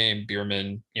rubber game,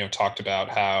 Bierman talked about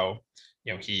how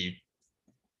he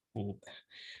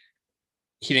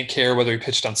didn't care whether he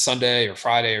pitched on Sunday or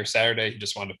Friday or Saturday. He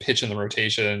just wanted to pitch in the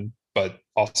rotation. But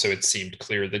also, it seemed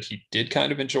clear that he did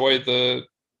kind of enjoy the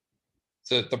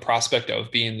prospect of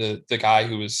being the guy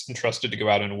who was entrusted to go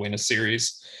out and win a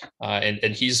series.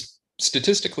 And he's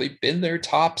statistically been their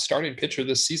top starting pitcher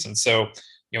this season. So,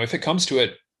 if it comes to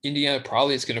it, Indiana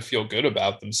probably is going to feel good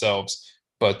about themselves.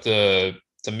 But the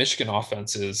Michigan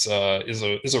offense is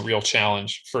a real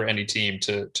challenge for any team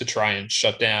to try and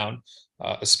shut down,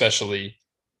 especially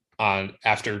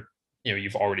after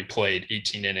you've already played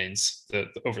 18 innings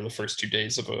over the first 2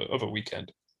 days of a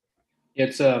weekend.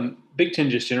 It's Big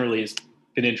Ten just generally has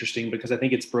been interesting because I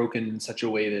think it's broken in such a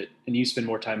way that, and you spend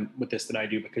more time with this than I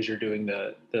do because you're doing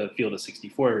the field of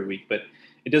 64 every week, but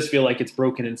it does feel like it's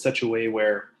broken in such a way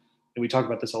where, and we talk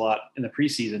about this a lot in the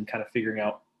preseason, kind of figuring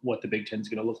out what the Big Ten is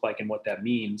going to look like and what that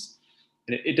means.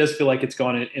 And it does feel like it's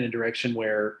gone in a direction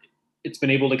where it's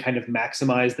been able to kind of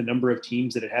maximize the number of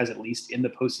teams that it has at least in the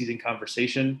postseason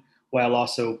conversation, while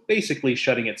also basically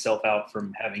shutting itself out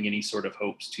from having any sort of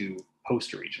hopes to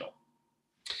host a regional.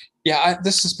 Yeah,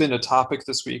 this has been a topic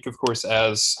this week, of course,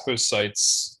 as host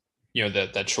sites,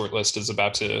 that short list is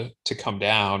about to come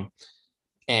down.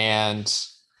 And,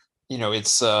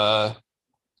 it's I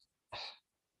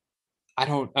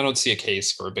don't see a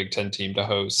case for a Big Ten team to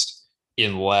host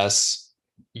unless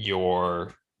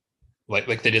you're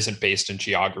like that isn't based in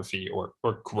geography or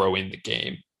growing the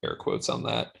game, air quotes on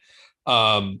that.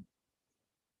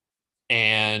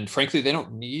 And frankly, they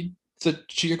don't need the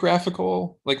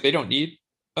geographical, like they don't need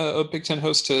a Big Ten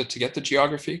host to get the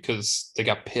geography, because they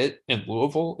got Pitt and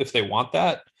Louisville if they want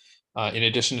that, in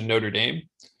addition to Notre Dame.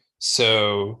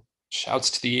 So shouts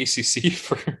to the ACC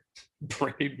for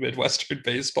bringing Midwestern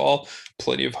baseball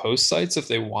plenty of host sites if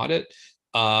they want it.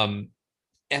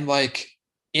 And like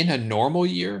in a normal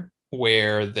year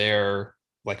where they're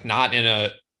like not in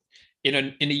a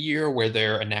year where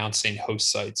they're announcing host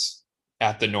sites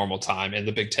at the normal time and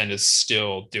the Big Ten is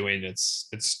still doing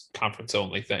its conference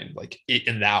only thing, like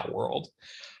in that world,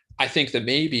 I think that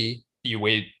maybe you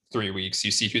wait 3 weeks,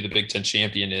 you see who the Big Ten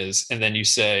champion is, and then you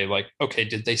say like, okay,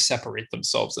 did they separate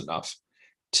themselves enough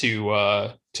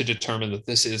to determine that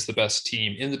this is the best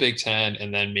team in the Big Ten,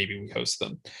 and then maybe we host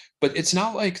them. But it's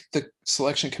not like the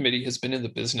selection committee has been in the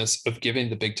business of giving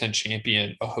the Big Ten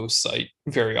champion a host site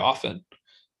very often.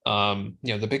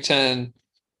 The Big Ten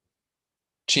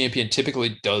champion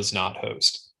typically does not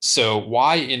host. So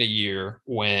why in a year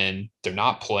when they're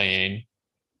not playing,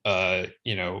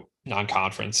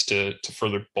 non-conference to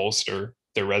further bolster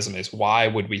their resumes, why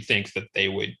would we think that they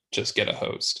would just get a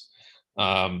host?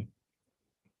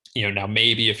 Now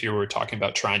maybe if you were talking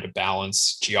about trying to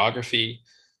balance geography,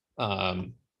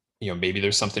 maybe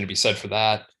there's something to be said for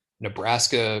that.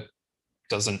 Nebraska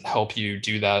doesn't help you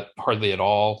do that hardly at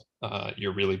all.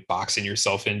 You're really boxing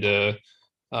yourself into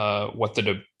what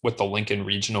the Lincoln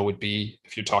Regional would be.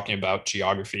 If you're talking about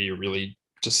geography, you're really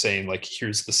just saying like,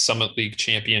 here's the Summit League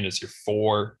champion as your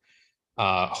 4,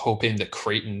 hoping that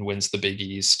Creighton wins the Big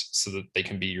East so that they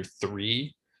can be your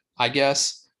 3, I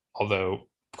guess. Although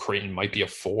Creighton might be a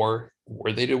 4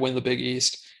 were they to win the Big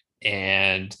East,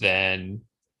 and then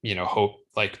hope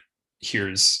like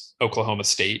here's Oklahoma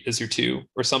State as your 2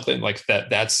 or something like that.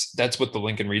 That's what the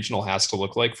Lincoln Regional has to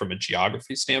look like from a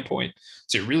geography standpoint.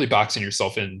 So you're really boxing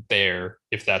yourself in there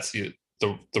if that's the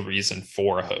reason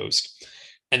for a host.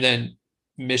 And then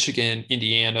Michigan,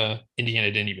 Indiana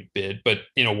didn't even bid, but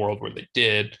in a world where they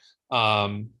did,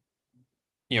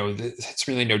 it's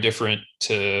really no different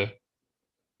to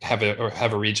have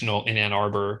a regional in Ann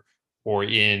Arbor or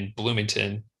in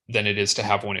Bloomington than it is to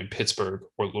have one in Pittsburgh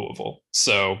or Louisville.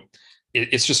 So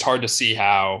it's just hard to see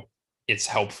how it's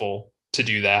helpful to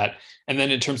do that. And then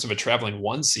in terms of a traveling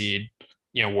 1 seed,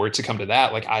 were it to come to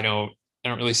that, like I don't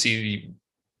really see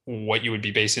what you would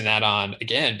be basing that on,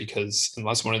 again, because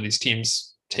unless one of these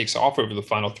teams takes off over the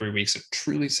final 3 weeks, it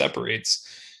truly separates.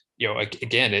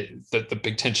 Again, the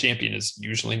Big Ten champion is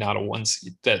usually not a 1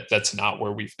 seed. That's not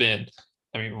where we've been.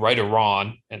 I mean, right or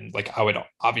wrong, and like I would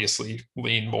obviously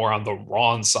lean more on the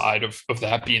wrong side of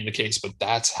that being the case, but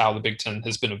that's how the Big Ten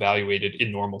has been evaluated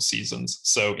in normal seasons.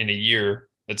 So in a year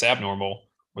that's abnormal,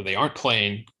 where they aren't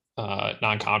playing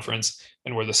non-conference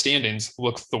and where the standings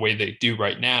look the way they do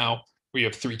right now, where you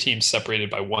have 3 teams separated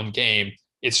by 1 game,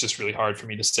 it's just really hard for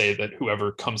me to say that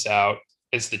whoever comes out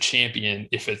as the champion,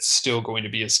 if it's still going to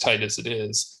be as tight as it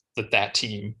is, that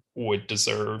team would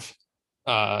deserve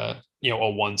a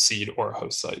 1 seed or a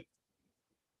host site.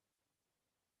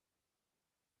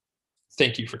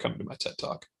 Thank you for coming to my TED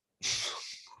Talk.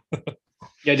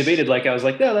 Yeah, I debated, like I was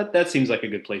like, no, that seems like a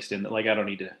good place to end. Like I don't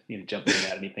need to jump in and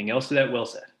add anything else to that. Well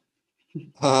said.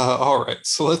 All right,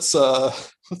 so let's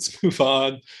move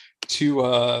on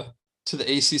to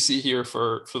the ACC here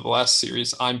for the last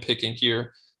series I'm picking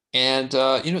here, and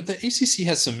the ACC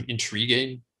has some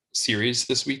intriguing series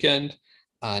this weekend.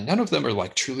 None of them are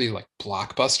like truly like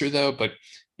blockbuster though, but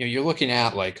you're looking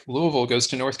at like Louisville goes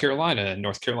to North Carolina, and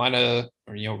North Carolina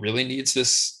really needs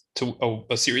this to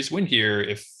a series win here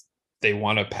if they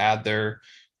want to pad their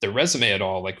resume at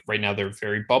all. Like right now they're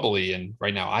very bubbly, and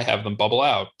right now I have them bubble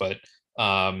out, but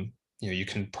you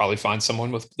can probably find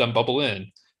someone with them bubble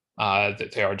in.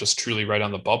 That they are just truly right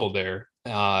on the bubble there.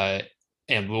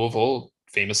 And Louisville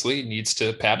famously needs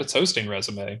to pad its hosting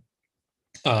resume.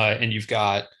 And you've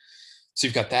got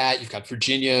that, you've got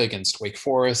Virginia against Wake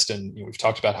Forest. And we've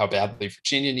talked about how badly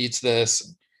Virginia needs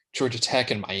this, Georgia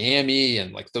Tech and Miami.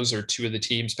 And like, those are 2 of the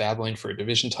teams battling for a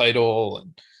division title.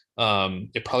 And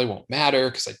it probably won't matter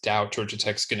because I doubt Georgia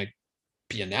Tech's going to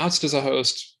be announced as a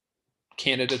host.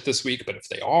 candidate this week, but if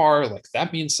they are, like,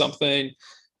 that means something.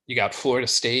 You got Florida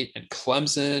State and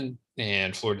Clemson,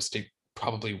 and Florida State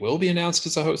probably will be announced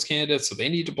as a host candidate, so they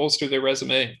need to bolster their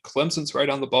resume. Clemson's right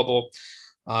on the bubble.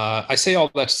 I say all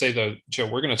that to say, though, Joe,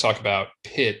 we're going to talk about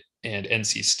Pitt and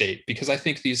NC State, because I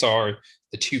think these are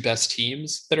the two best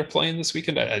teams that are playing this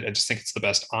weekend. I just think it's the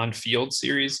best on-field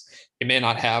series. It may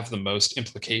not have the most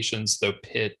implications, though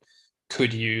Pitt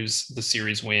could use the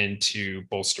series win to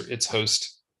bolster its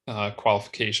host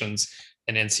qualifications,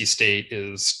 and NC State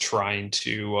is trying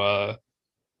to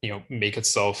make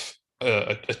itself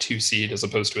a 2 seed as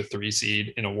opposed to a 3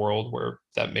 seed in a world where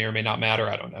that may or may not matter.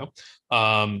 I don't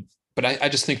know. But I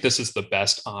just think this is the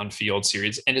best on-field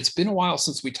series. And it's been a while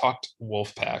since we talked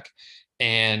Wolfpack.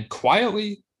 And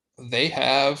quietly,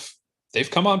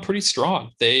 they've come on pretty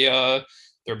strong. They're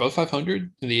above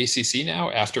 500 in the ACC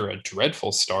now after a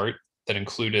dreadful start that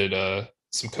included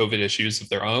some COVID issues of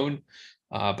their own.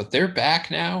 But they're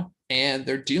back now, and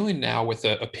they're dealing now with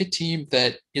a Pitt team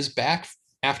that is back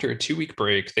after a 2-week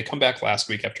break. They come back last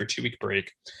week after a 2-week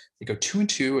break. They go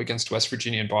 2-2 against West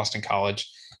Virginia and Boston College.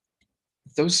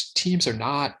 Those teams are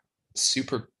not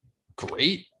super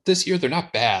great this year. They're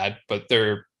not bad, but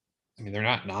they're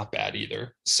not bad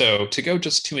either. So to go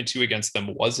just 2-2 against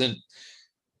them wasn't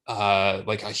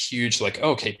like a huge, like,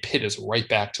 okay, Pitt is right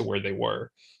back to where they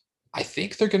were. I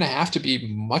think they're going to have to be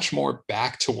much more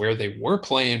back to where they were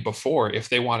playing before if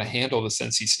they want to handle this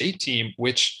NC State team,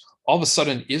 which all of a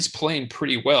sudden is playing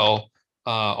pretty well,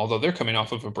 although they're coming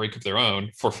off of a break of their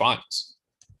own for finals.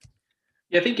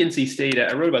 Yeah, I think NC State,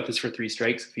 I wrote about this for 3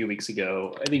 Strikes a few weeks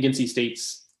ago. I think NC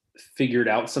State's figured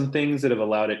out some things that have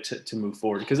allowed it to move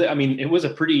forward. Because, I mean, it was a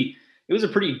pretty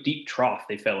deep trough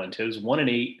they fell into. It was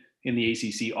 1-8 in the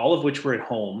ACC, all of which were at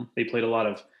home. They played a lot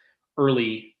of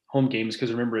early home games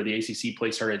because, remember, the ACC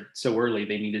play started so early.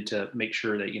 They needed to make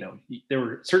sure that, there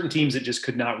were certain teams that just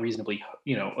could not reasonably,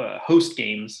 host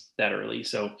games that early.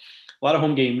 So a lot of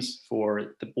home games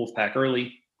for the Wolfpack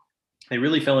early. They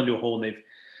really fell into a hole, and they've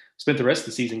spent the rest of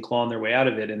the season clawing their way out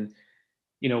of it. And,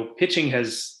 pitching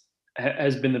has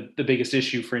been the biggest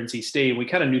issue for NC State. And we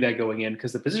kind of knew that going in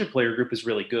because the position player group is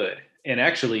really good. And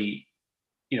actually,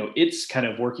 it's kind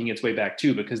of working its way back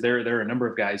too, because there are a number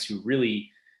of guys who really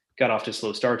got off to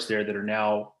slow starts there that are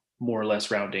now more or less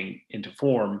rounding into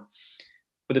form.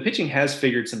 But the pitching has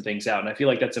figured some things out. And I feel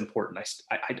like that's important.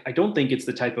 I don't think it's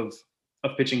the type of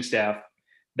pitching staff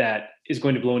that is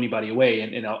going to blow anybody away.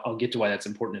 And I'll get to why that's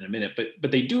important in a minute,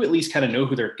 but they do at least kind of know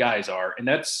who their guys are. And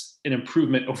that's an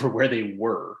improvement over where they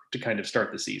were to kind of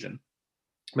start the season.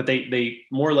 But they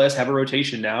more or less have a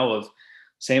rotation now of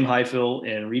Sam Highfill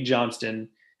and Reed Johnston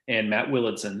and Matt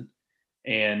Willardson.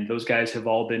 And those guys have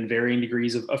all been varying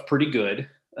degrees of pretty good.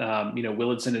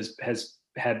 Willardson has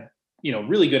had,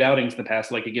 really good outings in the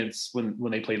past, like against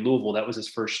when they played Louisville. That was his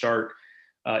first start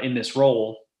in this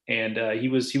role. And he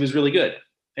was really good.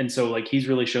 And so, like, he's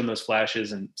really shown those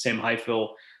flashes. And Sam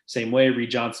Highfill, same way.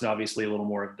 Reed Johnston, obviously a little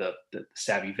more of the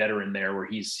savvy veteran there, where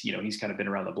he's kind of been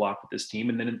around the block with this team.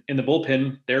 And then in the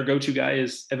bullpen, their go-to guy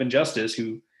is Evan Justice,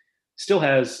 who still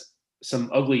has some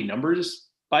ugly numbers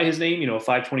by his name, a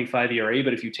 5.25 ERA.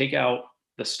 But if you take out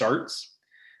the starts,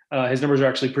 his numbers are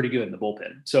actually pretty good in the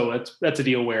bullpen. So that's a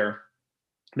deal where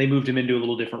they moved him into a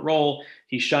little different role.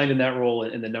 He shined in that role,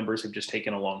 and the numbers have just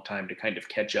taken a long time to kind of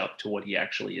catch up to what he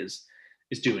actually is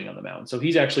doing on the mound. So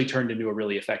he's actually turned into a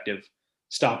really effective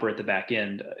stopper at the back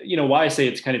end. Why I say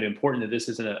it's kind of important that this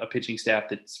isn't a pitching staff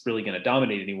that's really going to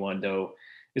dominate anyone, though,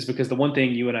 is because the one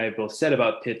thing you and I have both said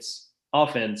about Pitt's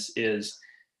offense is,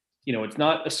 it's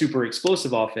not a super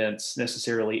explosive offense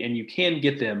necessarily, and you can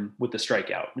get them with the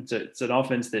strikeout. It's an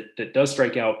offense that does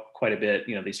strike out quite a bit.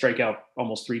 They strike out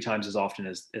almost 3 times as often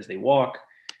as they walk.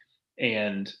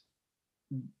 And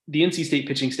the NC State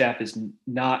pitching staff is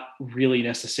not really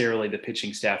necessarily the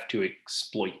pitching staff to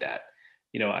exploit that.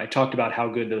 I talked about how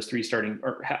good those 3 starting,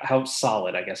 or how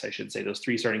solid, I guess I should say, those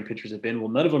 3 starting pitchers have been.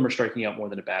 Well, none of them are striking out more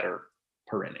than a batter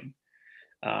per inning.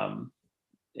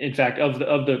 In fact, of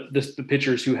the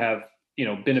pitchers who have,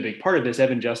 been a big part of this,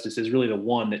 Evan Justice is really the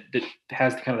one that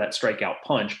has kind of that strikeout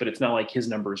punch, but it's not like his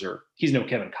numbers he's no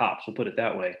Kevin Kopps, we'll put it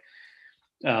that way.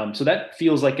 So that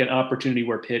feels like an opportunity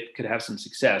where Pitt could have some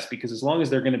success, because as long as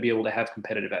they're going to be able to have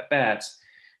competitive at-bats,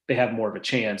 they have more of a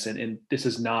chance. And this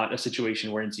is not a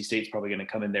situation where NC State's probably going to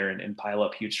come in there and pile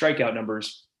up huge strikeout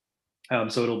numbers.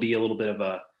 So it'll be a little bit of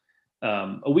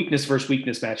a weakness versus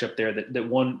weakness matchup there that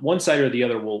one side or the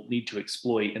other will need to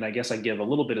exploit. And I guess I give a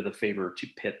little bit of the favor to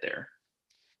Pitt there.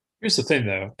 Here's the thing,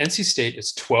 though. NC State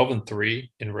is 12-3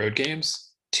 in road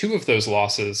games. 2 of those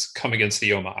losses come against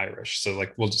the Yoma Irish. So,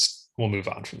 like, we'll move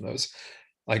on from those.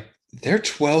 Like, they're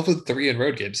 12-3 in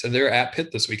road games, and they're at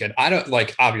Pitt this weekend. I don't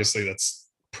like, obviously that's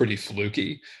pretty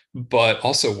fluky, but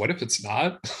also what if it's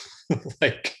not?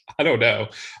 Like, I don't know.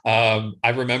 I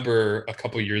remember a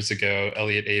couple years ago,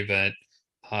 Elliot Avent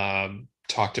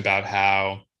talked about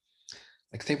how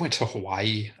like they went to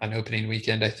Hawaii on opening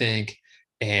weekend, I think.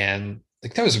 And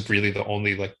like that was really the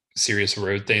only like serious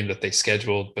road thing that they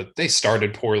scheduled, but they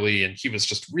started poorly and he was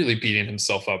just really beating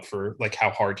himself up for like how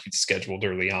hard he'd scheduled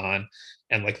early on.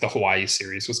 And like the Hawaii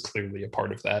series was clearly a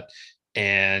part of that.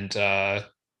 And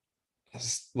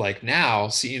like now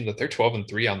seeing that they're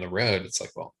 12-3 on the road, it's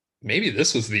like, well, maybe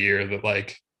this was the year that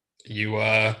like you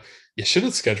should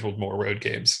have scheduled more road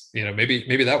games.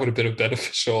 Maybe that would have been a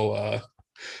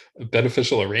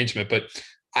beneficial arrangement. But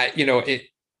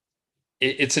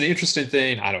it's an interesting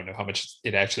thing. I don't know how much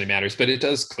it actually matters, but it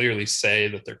does clearly say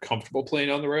that they're comfortable playing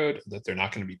on the road, that they're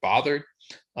not going to be bothered.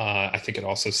 I think it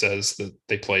also says that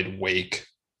they played Wake,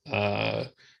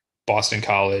 Boston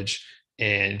College,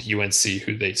 and UNC,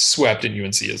 who they swept, and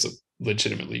UNC is a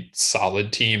legitimately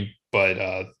solid team, but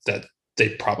that they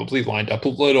probably lined up a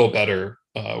little better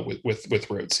with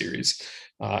road series.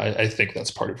 I think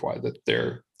that's part of why that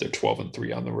they're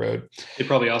 12-3 on the road. They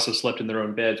probably also slept in their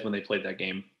own beds when they played that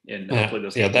game. And played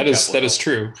those games that is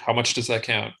true. How much does that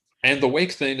count? And the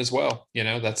Wake thing as well.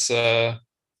 That's they're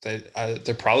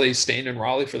probably staying in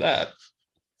Raleigh for that.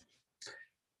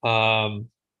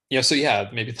 So yeah,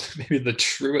 maybe the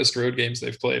truest road games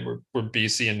they've played were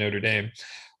BC and Notre Dame.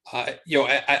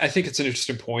 I think it's an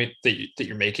interesting point that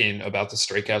you're making about the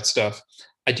strikeout stuff.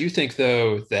 I do think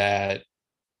though that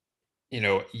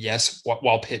yes,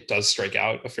 while Pitt does strike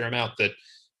out a fair amount, that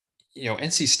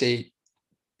NC State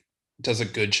does a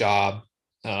good job.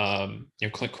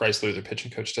 Clint Chrysler, their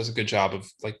pitching coach, does a good job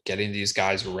of like getting these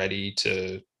guys ready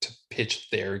to pitch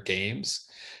their games.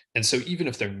 And so even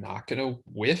if they're not going to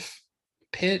whiff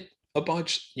Pitt a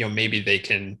bunch, maybe they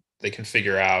can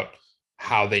figure out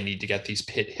how they need to get these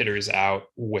Pitt hitters out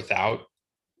without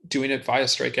doing it via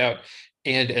strikeout.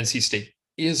 And NC State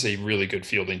is a really good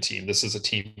fielding team. This is a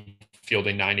team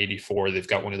fielding .984. They've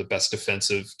got one of the best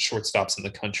defensive shortstops in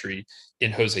the country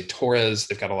in Jose Torres.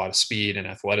 They've got a lot of speed and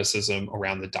athleticism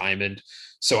around the diamond.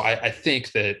 So I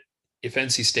think that if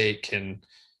NC State can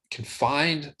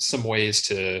find some ways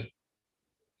to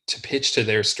pitch to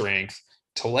their strength,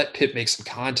 to let Pitt make some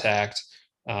contact,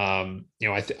 I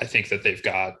think that they've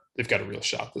got a real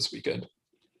shot this weekend.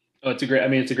 Oh, it's a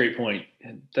great point.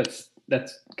 That's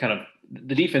kind of,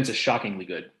 the defense is shockingly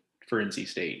good for NC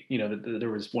State. There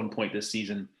was one point this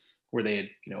season where they had,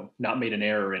 not made an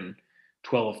error in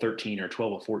 12 of 13 or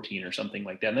 12 of 14 or something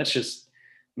like that. And that's just,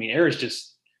 errors,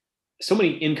 just so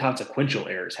many inconsequential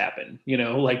errors happen,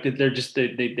 like they're just,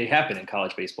 they happen in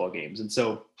college baseball games. And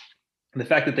so the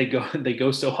fact that they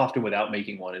go so often without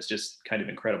making one is just kind of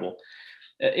incredible.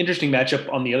 Interesting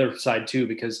matchup on the other side too,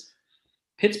 because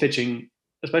Pitt's pitching,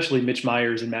 especially Mitch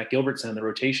Myers and Matt Gilbertson in the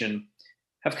rotation,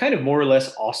 have kind of more or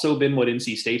less also been what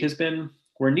NC State has been,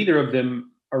 where neither of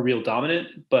them are real dominant,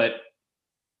 but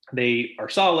they are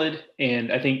solid.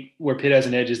 And I think where Pitt has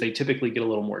an edge is they typically get a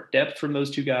little more depth from those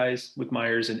two guys with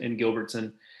Myers and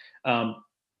Gilbertson.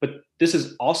 But this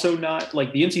is also not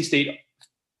like the NC State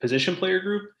position player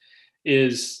group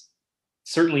is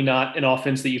certainly not an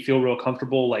offense that you feel real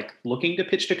comfortable like looking to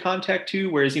pitch to contact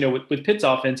to. Whereas, with Pitt's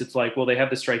offense, it's like, well, they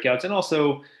have the strikeouts, and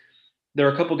also there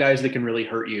are a couple guys that can really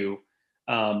hurt you.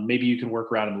 Maybe you can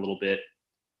work around them a little bit.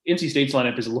 NC State's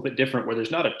lineup is a little bit different, where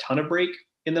there's not a ton of break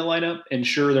in the lineup. And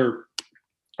sure, there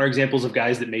are examples of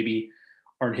guys that maybe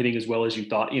aren't hitting as well as you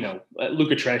thought.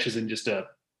 Luca Tresh is in just a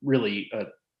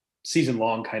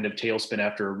season-long kind of tailspin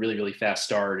after a really, really fast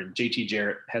start. And JT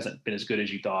Jarrett hasn't been as good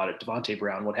as you thought, at Devontae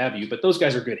Brown, what have you. But those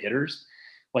guys are good hitters.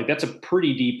 Like, that's a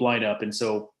pretty deep lineup. And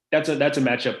so that's a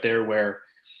matchup there where,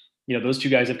 those two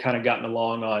guys have kind of gotten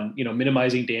along on,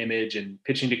 minimizing damage and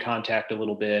pitching to contact a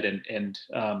little bit. And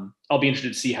I'll be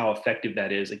interested to see how effective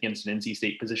that is against an NC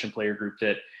State position player group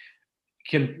that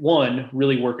can, one,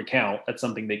 really work a count. That's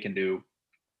something they can do.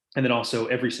 And then also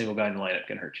every single guy in the lineup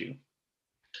can hurt you.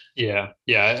 Yeah.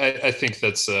 I think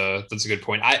that's a good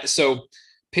point. So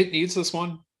Pitt needs this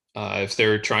one if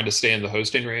they're trying to stay in the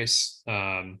hosting race.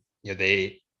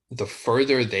 The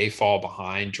further they fall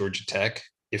behind Georgia Tech,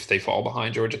 if they fall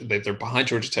behind Georgia, they're behind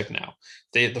Georgia Tech now.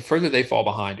 The further they fall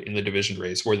behind in the division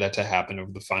race, were that to happen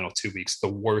over the final 2 weeks, the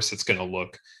worse it's going to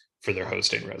look for their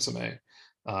hosting resume.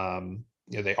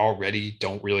 They already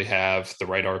don't really have the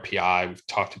right RPI. We've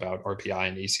talked about RPI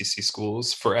in ACC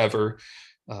schools forever.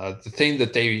 The thing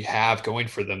that they have going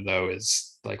for them, though,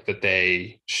 is like that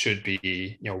they should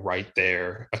be, right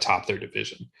there atop their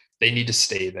division. They need to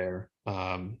stay there.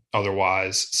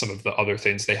 Otherwise, some of the other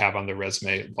things they have on their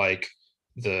resume, like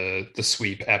the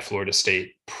sweep at Florida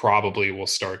State, probably will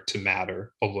start to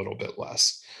matter a little bit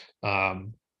less.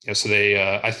 So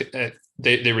I think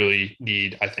they really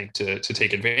need, I think, to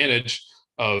take advantage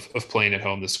of playing at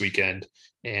home this weekend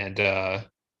and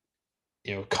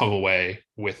come away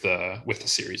with a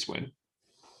series win.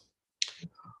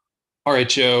 All right,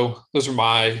 Joe, those are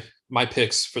my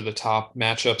picks for the top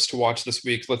matchups to watch this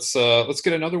week. Let's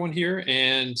get another one here.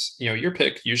 And your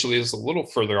pick usually is a little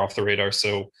further off the radar.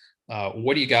 So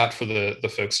what do you got for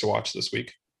the folks to watch this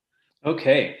week?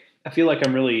 Okay. I feel like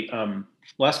I'm really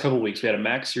last couple of weeks we had a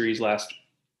Max series last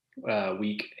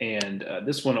week, and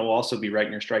this one will also be right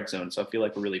in your strike zone. So I feel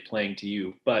like we're really playing to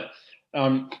you. But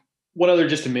one other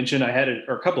just to mention,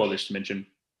 or a couple others to mention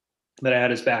that I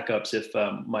had as backups if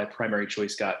my primary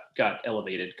choice got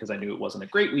elevated, because I knew it wasn't a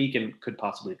great week and could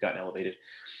possibly have gotten elevated.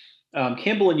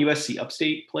 Campbell and USC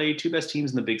Upstate played, two best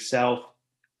teams in the Big South.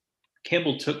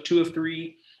 Campbell took 2 of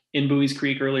 3 in Bowie's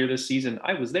Creek earlier this season.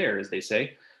 I was there, as they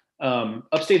say.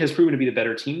 Upstate has proven to be the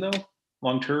better team, though,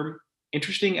 long-term.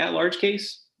 Interesting at-large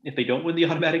case, if they don't win the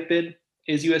automatic bid,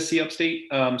 is USC Upstate.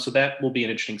 So that will be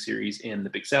an interesting series in the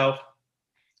Big South.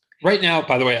 Right now,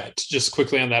 by the way, just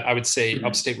quickly on that, I would say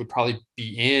Upstate would probably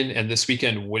be in, and this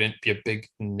weekend wouldn't be a big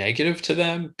negative to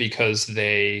them because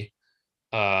they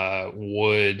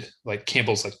would, like,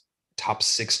 Campbell's like top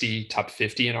 60, top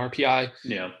 50 in RPI.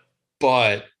 Yeah.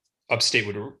 But Upstate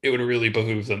would really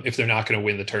behoove them, if they're not going to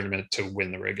win the tournament, to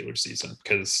win the regular season,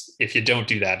 because if you don't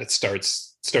do that, it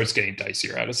starts getting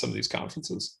dicier out of some of these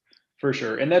conferences. For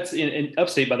sure. And that's in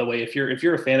Upstate, by the way, if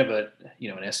you're a fan of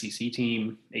an SEC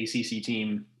team, ACC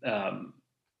team,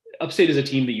 Upstate is a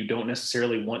team that you don't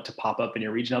necessarily want to pop up in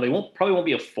your region. Now, they probably won't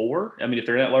be a 4. I mean, if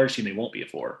they're an at-large team, they won't be a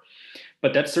 4.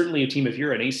 But that's certainly a team, if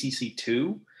you're an ACC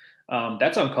 2,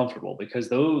 that's uncomfortable, because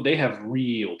they have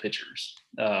real pitchers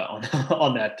on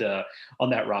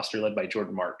that roster led by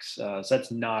Jordan Marks. So that's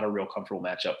not a real comfortable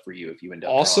matchup for you if you end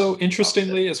up. Also,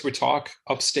 interestingly, as we talk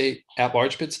Upstate at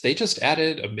large bids, they just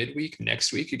added a midweek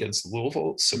next week against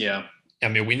Louisville. So yeah, I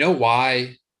mean, we know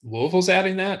why Louisville's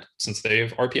adding that, since they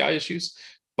have RPI issues.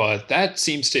 But that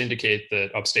seems to indicate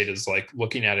that Upstate is like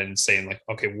looking at it and saying, like,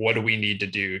 okay, what do we need to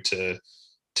do to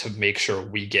make sure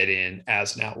we get in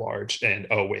as an at-large? And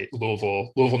oh wait,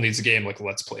 Louisville needs a game. Like,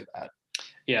 let's play that.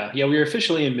 Yeah. We are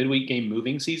officially in midweek game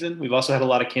moving season. We've also had a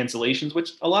lot of cancellations,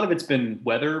 which a lot of it's been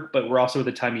weather, but we're also at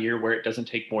the time of year where it doesn't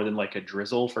take more than like a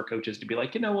drizzle for coaches to be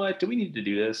like, you know what, do we need to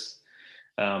do this?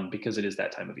 Because it is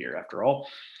that time of year after all.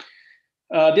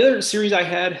 The other series I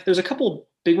had, there's a couple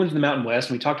big ones in the Mountain West,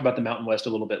 and we talked about the Mountain West a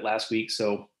little bit last week.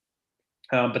 So,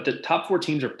 but the top 4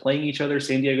 teams are playing each other.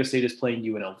 San Diego State is playing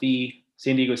UNLV.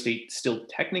 San Diego State still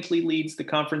technically leads the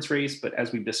conference race, but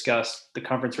as we've discussed, the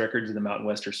conference records in the Mountain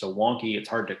West are so wonky, it's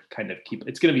hard to kind of keep.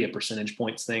 It's going to be a percentage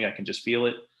points thing. I can just feel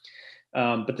it.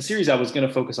 But the series I was going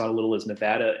to focus on a little is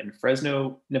Nevada and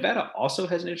Fresno. Nevada also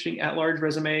has an interesting at-large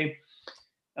resume.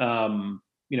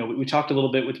 We talked a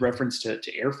little bit with reference to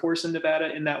Air Force in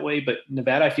Nevada in that way, but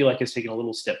Nevada, I feel like, has taken a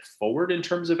little step forward in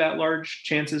terms of at-large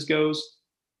chances goes.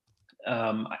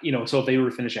 So if they were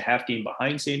to finish a half game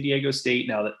behind San Diego State,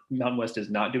 now that Mountain West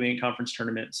is not doing a conference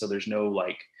tournament, so there's no,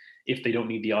 like, if they don't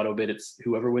need the auto bid, it's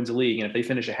whoever wins the league. And if they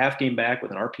finish a half game back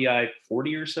with an RPI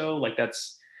 40 or so, like,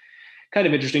 that's kind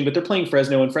of interesting. But they're playing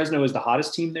Fresno, and Fresno is the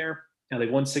hottest team there. Now,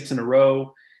 they've won 6 in a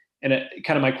row. And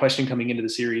kind of my question coming into the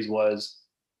series was,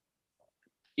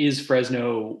 is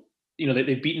Fresno,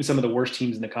 they've beaten some of the worst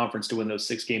teams in the conference to win those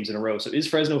 6 games in a row. So is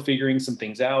Fresno figuring some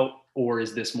things out, or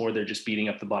is this more they're just beating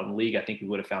up the bottom league? I think we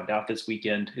would have found out this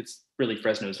weekend. It's really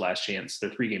Fresno's last chance. They're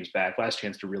 3 games back, last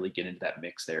chance to really get into that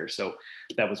mix there. So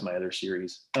that was my other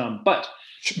series. But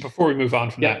before we move on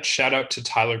from that, shout out to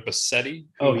Tyler Bassetti,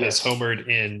 who has homered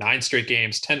in 9 straight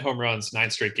games, 10 home runs, 9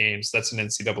 straight games. That's an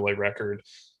NCAA record.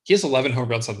 He has 11 home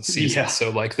runs on the season. Yeah. So,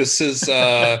 like, this is,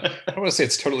 I don't want to say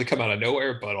it's totally come out of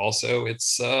nowhere, but also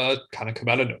it's kind of come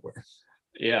out of nowhere.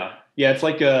 Yeah. It's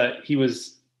like he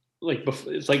was like,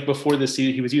 it's like before the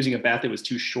season, he was using a bat that was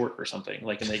too short or something,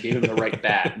 like, and they gave him the right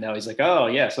bat. And now he's like, oh,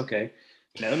 yes. Okay.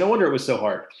 No wonder it was so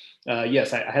hard.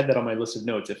 Yes, I had that on my list of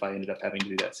notes if I ended up having to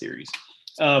do that series.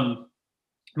 But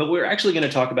we're actually going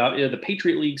to talk about the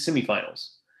Patriot League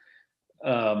semifinals.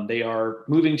 They are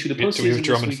moving to the postseason. Do we have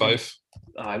drum and fife?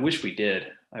 I wish we did.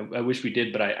 I wish we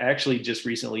did, but I actually just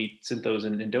recently sent those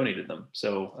and donated them.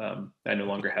 So I no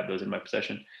longer have those in my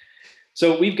possession.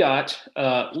 So we've got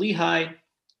Lehigh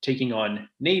taking on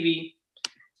Navy.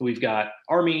 We've got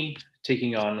Army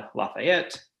taking on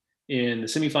Lafayette in the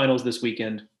semifinals this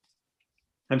weekend.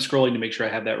 I'm scrolling to make sure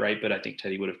I have that right, but I think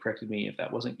Teddy would have corrected me if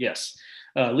that wasn't. Yes.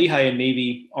 Lehigh and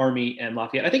Navy, Army and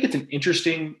Lafayette. I think it's an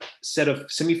interesting set of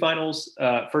semifinals.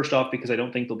 First off, because I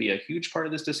don't think they'll be a huge part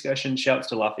of this discussion. Shouts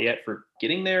to Lafayette for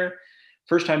getting there.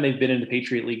 First time they've been in the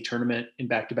Patriot League tournament in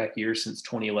back-to-back years since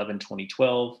 2011,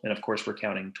 2012. And of course, we're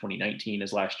counting 2019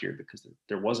 as last year because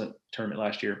there wasn't a tournament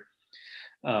last year.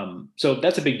 So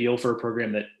that's a big deal for a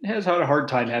program that has had a hard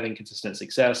time having consistent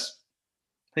success.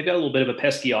 They've got a little bit of a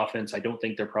pesky offense. I don't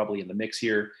think they're probably in the mix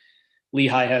here.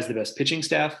 Lehigh has the best pitching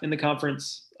staff in the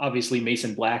conference. Obviously,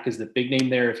 Mason Black is the big name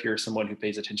there. If you're someone who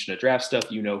pays attention to draft stuff,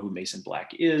 you know who Mason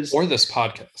Black is. Or this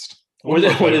podcast. Or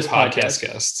this podcast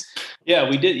guests. Yeah,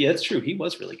 we did. Yeah, that's true. He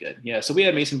was really good. Yeah, so we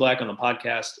had Mason Black on the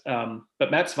podcast.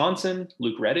 But Matt Swanson,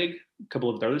 Luke Rettig, a couple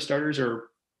of the other starters are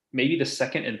maybe the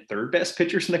second and third best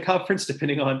pitchers in the conference,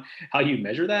 depending on how you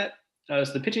measure that. So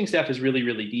the pitching staff is really,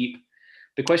 really deep.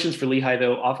 The questions for Lehigh,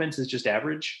 though, offense is just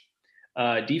average.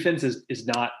 Defense is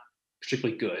not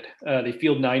particularly good. They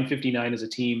field 959 as a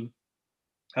team.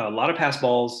 A lot of pass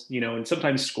balls, and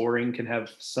sometimes scoring can have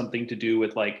something to do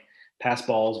with like pass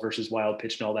balls versus wild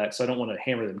pitch and all that. So I don't want to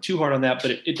hammer them too hard on that,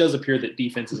 but it does appear that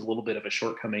defense is a little bit of a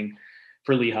shortcoming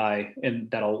for Lehigh, and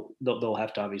they'll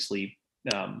have to obviously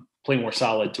play more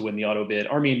solid to win the auto bid.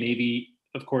 Army and Navy,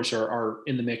 of course, are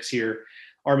in the mix here.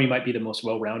 Army might be the most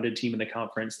well-rounded team in the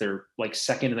conference. They're like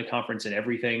second in the conference in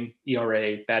everything: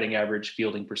 ERA, batting average,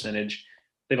 fielding percentage.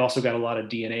 They've also got a lot of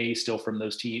DNA still from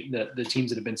those the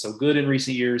teams that have been so good in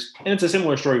recent years. And it's a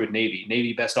similar story with Navy.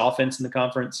 Navy best offense in the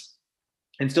conference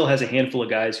and still has a handful of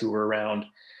guys who were around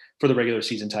for the regular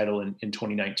season title in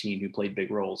 2019 who played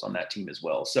big roles on that team as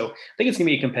well. So I think it's going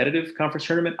to be a competitive conference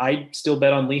tournament. I still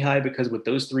bet on Lehigh because with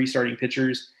those three starting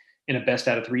pitchers in a best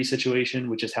out of three situation,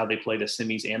 which is how they play the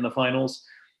semis and the finals,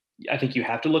 I think you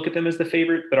have to look at them as the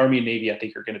favorite, but Army and Navy, I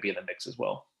think, are going to be in the mix as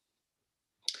well.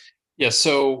 Yeah,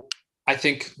 so I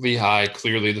think Lehigh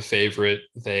clearly the favorite.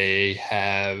 They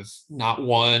have not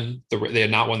won the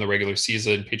regular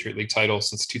season Patriot League title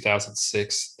since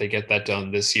 2006. They get that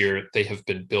done this year. They have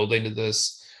been building to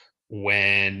this.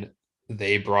 When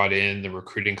they brought in the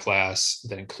recruiting class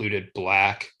that included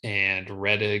Black and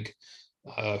Rettig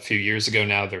a few years ago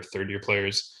now, they're third-year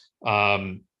players.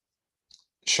 Sean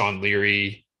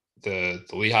Leary, the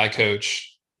Lehigh coach,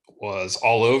 was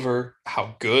all over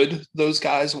how good those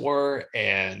guys were,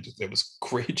 and it was a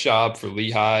great job for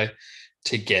Lehigh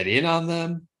to get in on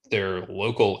them. They're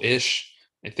local-ish.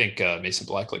 I think Mason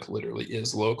Black literally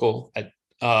is local. They're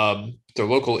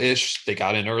local-ish. They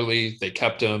got in early. They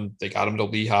kept him. They got him to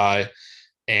Lehigh,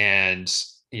 and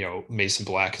Mason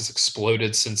Black has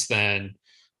exploded since then,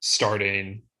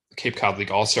 starting the Cape Cod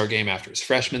League All-Star game after his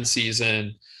freshman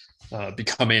season,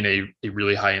 becoming a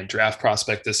really high-end draft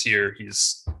prospect this year.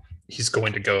 He's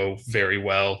going to go very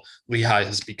well. Lehigh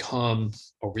has become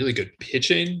a really good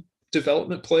pitching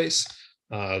development place.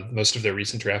 Most of their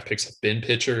recent draft picks have been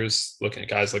pitchers, looking at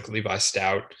guys like Levi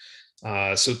Stout.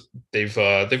 So they've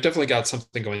definitely got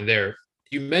something going there.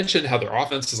 You mentioned how their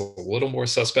offense is a little more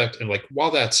suspect. And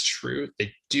while that's true,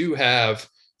 they do have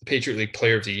the Patriot League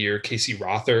Player of the Year, Casey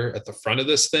Rother, at the front of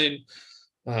this thing.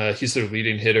 He's their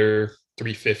leading hitter,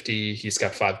 350. He's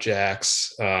got 5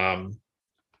 jacks.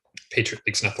 Patriot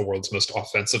League's not the world's most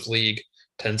offensive league,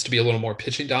 tends to be a little more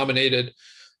pitching dominated.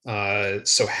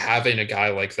 So having a guy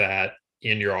like that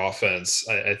in your offense,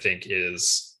 I think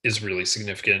is really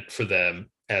significant for them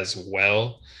as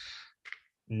well.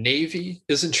 Navy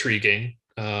is intriguing.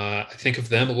 I think of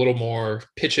them a little more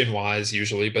pitching wise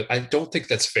usually, but I don't think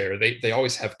that's fair. They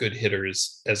always have good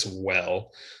hitters as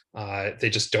well. They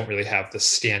just don't really have the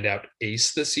standout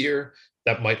ace this year.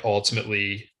 That might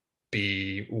ultimately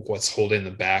be what's holding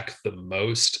them back the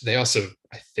most. They also,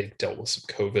 I think, dealt with some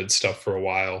COVID stuff for a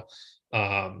while.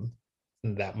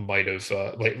 That might have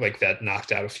that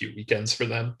knocked out a few weekends for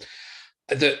them.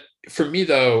 For me,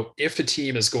 though, if a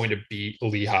team is going to beat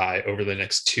Lehigh over the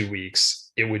next 2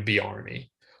 weeks, it would be Army.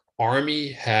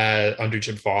 Army under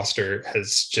Jim Foster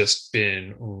has just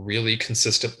been really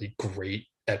consistently great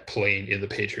at playing in the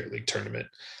Patriot League tournament.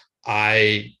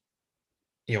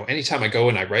 Anytime I go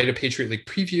and I write a Patriot League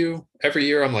preview every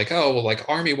year, I'm like, oh, well,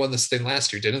 Army won this thing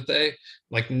last year, didn't they?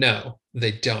 No,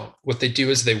 they don't. What they do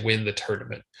is they win the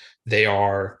tournament. They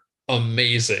are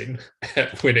amazing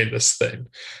at winning this thing.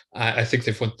 I think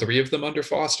they've won 3 of them under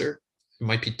Foster. It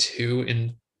might be 2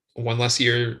 in one last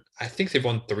year. I think they've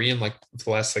won 3 in the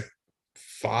last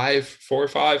 4 or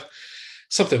 5,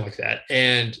 something like that.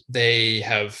 And they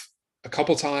have a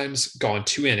couple times gone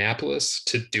to Annapolis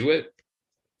to do it.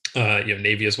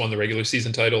 Navy has won the regular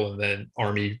season title, and then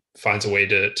Army finds a way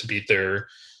to beat their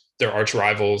their arch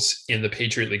rivals in the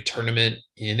Patriot League tournament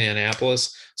in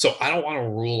Annapolis. So I don't want to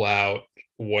rule out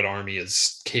what Army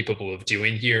is capable of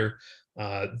doing here.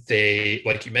 They,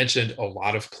 like you mentioned, a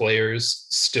lot of players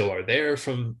still are there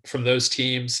from those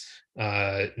teams.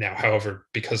 Now, however,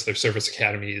 because they're service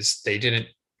academies,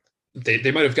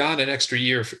 they might have gone an extra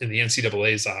year in the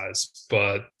NCAA's eyes,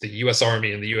 but the U.S.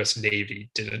 Army and the U.S. Navy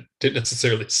didn't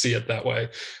necessarily see it that way.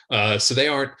 So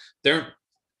they're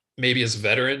maybe as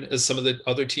veteran as some of the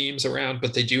other teams around,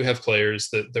 but they do have players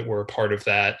that were a part of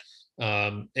that.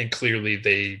 And clearly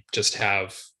they just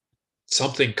have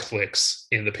something clicks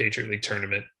in the Patriot League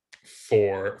tournament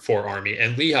for Army.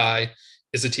 And Lehigh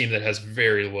is a team that has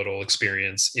very little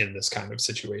experience in this kind of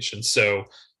situation. So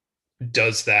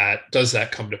does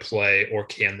that come to play, or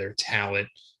can their talent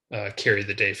carry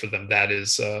the day for them? That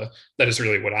is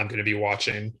really what I'm going to be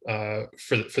watching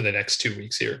for the next 2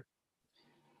 weeks here.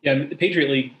 Yeah, the Patriot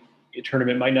League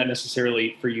tournament might not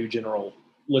necessarily, for you, general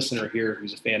listener here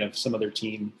who's a fan of some other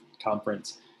team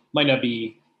conference, might not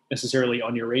be necessarily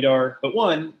on your radar. But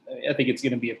one, I think it's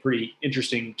going to be a pretty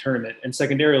interesting tournament. And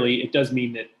secondarily, it does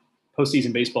mean that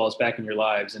postseason baseball is back in your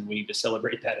lives, and we need to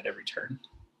celebrate that at every turn.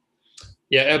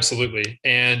 Yeah, absolutely.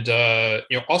 And,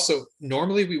 also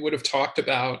normally we would have talked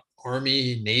about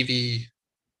Army, Navy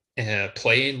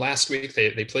playing last week.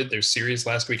 They played their series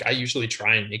last week. I usually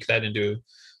try and make that into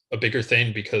a bigger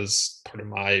thing because part of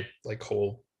my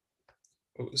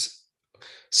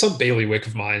some bailiwick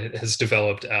of mine has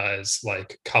developed as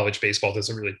like college baseball does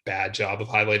a really bad job of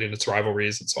highlighting its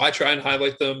rivalries. And so I try and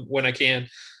highlight them when I can.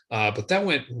 But that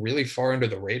went really far under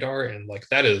the radar. And like,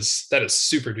 that is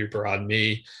super duper on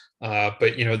me. But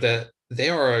that they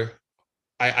are,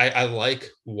 I like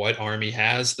what Army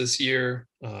has this year.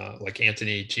 Like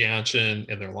Anthony Gianchin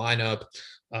in their lineup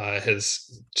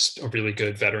has just a really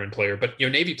good veteran player. But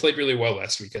Navy played really well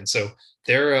last weekend, so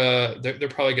they're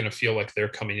probably going to feel like they're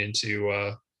coming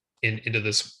into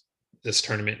this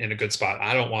tournament in a good spot.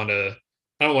 I don't want to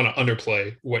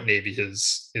underplay what Navy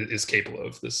is capable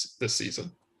of this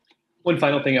season. One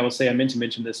final thing I will say, I meant to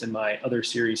mention this in my other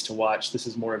series to watch. This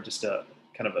is more of just a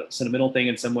kind of a sentimental thing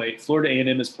in some way. Florida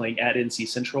A&M is playing at NC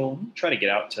Central. I'm trying to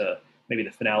get out to maybe the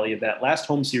finale of that last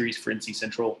home series for NC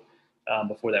Central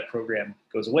before that program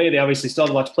goes away. They obviously still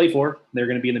have a lot to play for. They're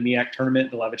going to be in the MEAC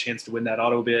tournament. They'll have a chance to win that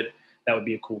auto bid. That would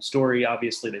be a cool story.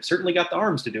 Obviously, they've certainly got the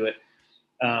arms to do it.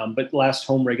 But last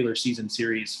home regular season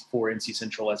series for NC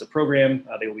Central as a program,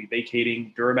 they will be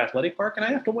vacating Durham Athletic Park. And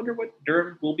I have to wonder what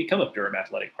Durham will become of Durham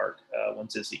Athletic Park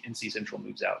once NC Central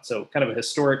moves out. So kind of a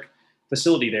historic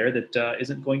facility there that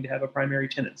isn't going to have a primary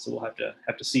tenant. So we'll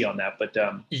have to see on that. But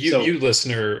you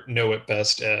listener know it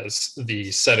best as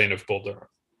the setting of Bull Durham.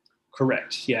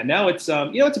 Correct. Yeah. Now it's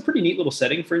it's a pretty neat little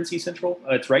setting for NC Central.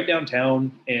 It's right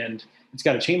downtown, and it's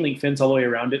got a chain link fence all the way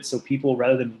around it. So people,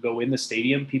 rather than go in the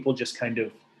stadium, people just kind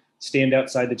of stand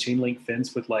outside the chain link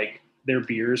fence with like their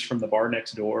beers from the bar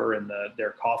next door and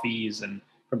their coffees and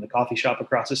from the coffee shop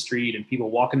across the street, and people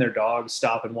walking their dogs,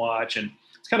 stop and watch. And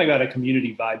it's kind of got a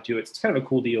community vibe to it. It's kind of a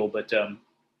cool deal. But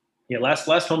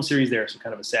last home series there. So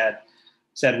kind of a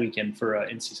sad weekend for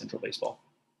NC Central baseball.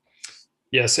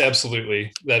 Yes,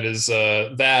 absolutely. That is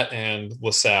that and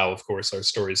LaSalle, of course, are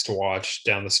stories to watch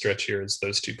down the stretch here, as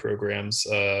those two programs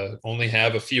only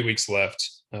have a few weeks left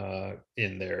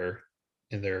in their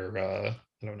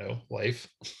life.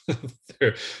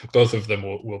 Both of them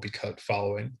will be cut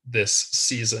following this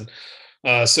season.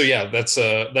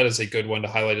 That is a good one to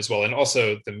highlight as well. And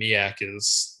also the MEAC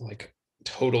is like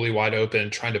totally wide open.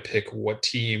 Trying to pick what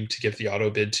team to give the auto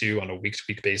bid to on a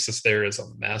week-to-week basis there is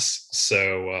a mess.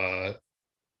 So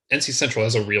NC Central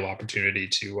has a real opportunity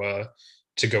to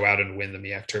go out and win the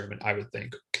MEAC tournament, I would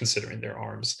think, considering their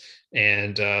arms.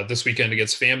 And this weekend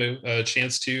against FAMU, a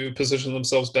chance to position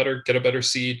themselves better, get a better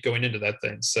seed going into that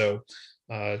thing. So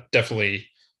definitely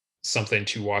something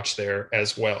to watch there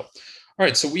as well. All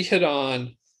right, so we hit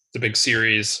on the big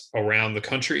series around the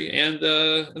country and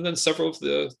then several of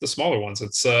the smaller ones.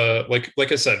 It's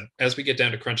like I said, as we get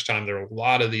down to crunch time, there are a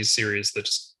lot of these series that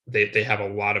just they have a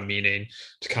lot of meaning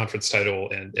to conference title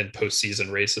and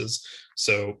postseason races.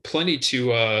 So plenty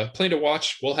to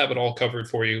watch. We'll have it all covered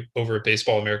for you over at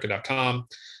baseballamerica.com.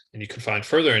 And you can find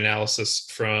further analysis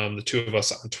from the two of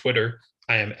us on Twitter.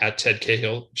 I am at Ted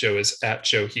Cahill. Joe is at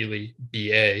Joe Healy,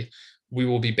 BA. We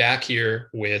will be back here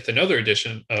with another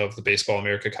edition of the Baseball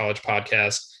America College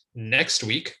Podcast next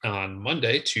week on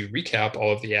Monday to recap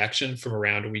all of the action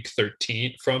from week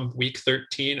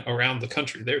 13 around the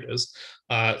country. There it is.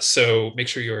 So make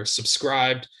sure you're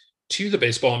subscribed to the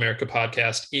Baseball America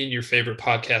Podcast in your favorite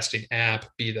podcasting app,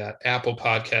 be that Apple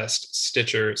Podcast,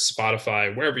 Stitcher,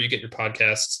 Spotify, wherever you get your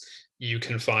podcasts, you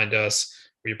can find us.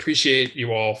 We appreciate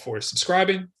you all for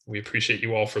subscribing. We appreciate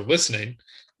you all for listening.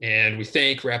 And we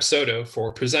thank Rapsodo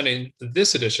for presenting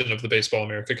this edition of the Baseball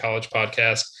America College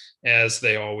podcast, as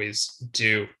they always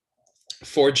do.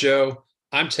 For Joe,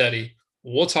 I'm Teddy.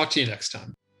 We'll talk to you next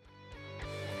time.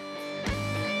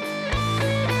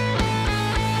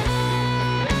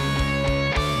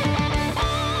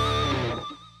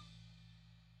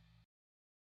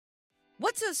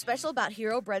 What's so special about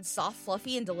Hero Bread's soft,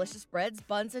 fluffy, and delicious breads,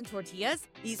 buns, and tortillas?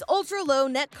 These ultra-low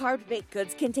net-carb baked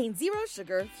goods contain zero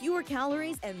sugar, fewer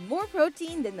calories, and more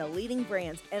protein than the leading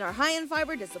brands, and are high in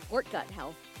fiber to support gut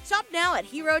health. Shop now at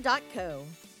hero.co.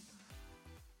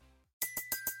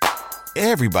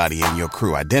 Everybody in your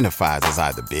crew identifies as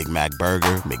either Big Mac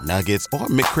Burger, McNuggets, or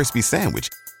McCrispy Sandwich.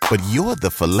 But you're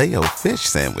the Filet-O-Fish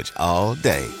Sandwich all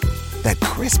day. That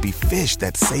crispy fish,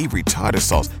 that savory tartar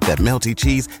sauce, that melty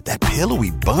cheese, that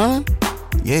pillowy bun.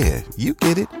 Yeah, you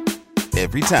get it.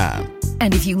 Every time.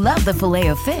 And if you love the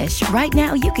Filet-O-Fish, right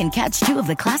now you can catch 2 of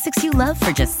the classics you love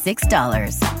for just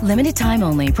 $6. Limited time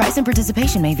only. Price and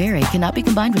participation may vary. Cannot be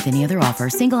combined with any other offer.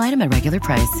 Single item at regular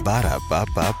price.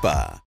 Ba-da-ba-ba-ba.